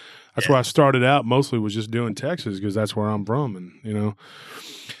Texas. That's why I started out mostly was just doing Texas, because that's where I'm from, and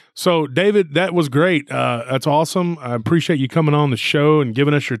So, David, that was great. That's awesome. I appreciate you coming on the show and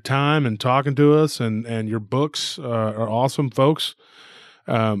giving us your time and talking to us. And your books are awesome, folks.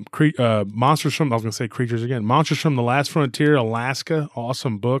 Monsters from, I was going to say creatures again. Monsters from the Last Frontier, Alaska.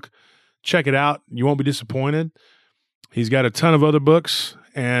 Awesome book. Check it out. You won't be disappointed. He's got a ton of other books,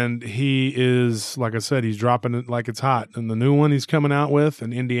 and he is, like I said, he's dropping it like it's hot. And the new one he's coming out with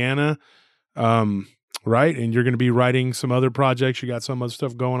in Indiana, right? And you're going to be writing some other projects. You got some other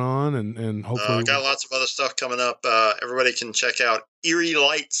stuff going on, and hopefully... got lots of other stuff coming up. Everybody can check out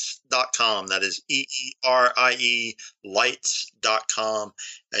eerielights.com. That is EERIE lights.com.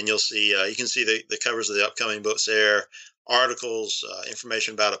 And you'll see, you can see the covers of the upcoming books there, articles,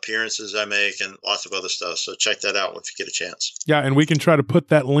 information about appearances I make, and lots of other stuff. So check that out if you get a chance. Yeah, and we can try to put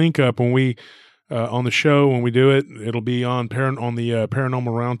that link up when we... on the show, when we do it, it'll be on the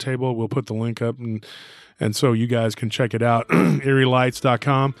Paranormal Roundtable. We'll put the link up, and so you guys can check it out.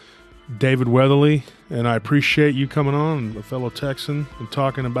 eerielights.com. David Weatherly, and I appreciate you coming on, a fellow Texan, and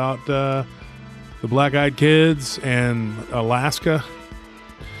talking about the Black-Eyed Kids and Alaska.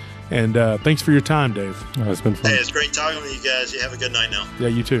 And thanks for your time, Dave. It's been fun. Hey, it's great talking with you guys. You have a good night now. Yeah,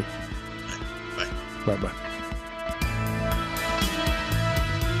 you too. Bye. Bye-bye.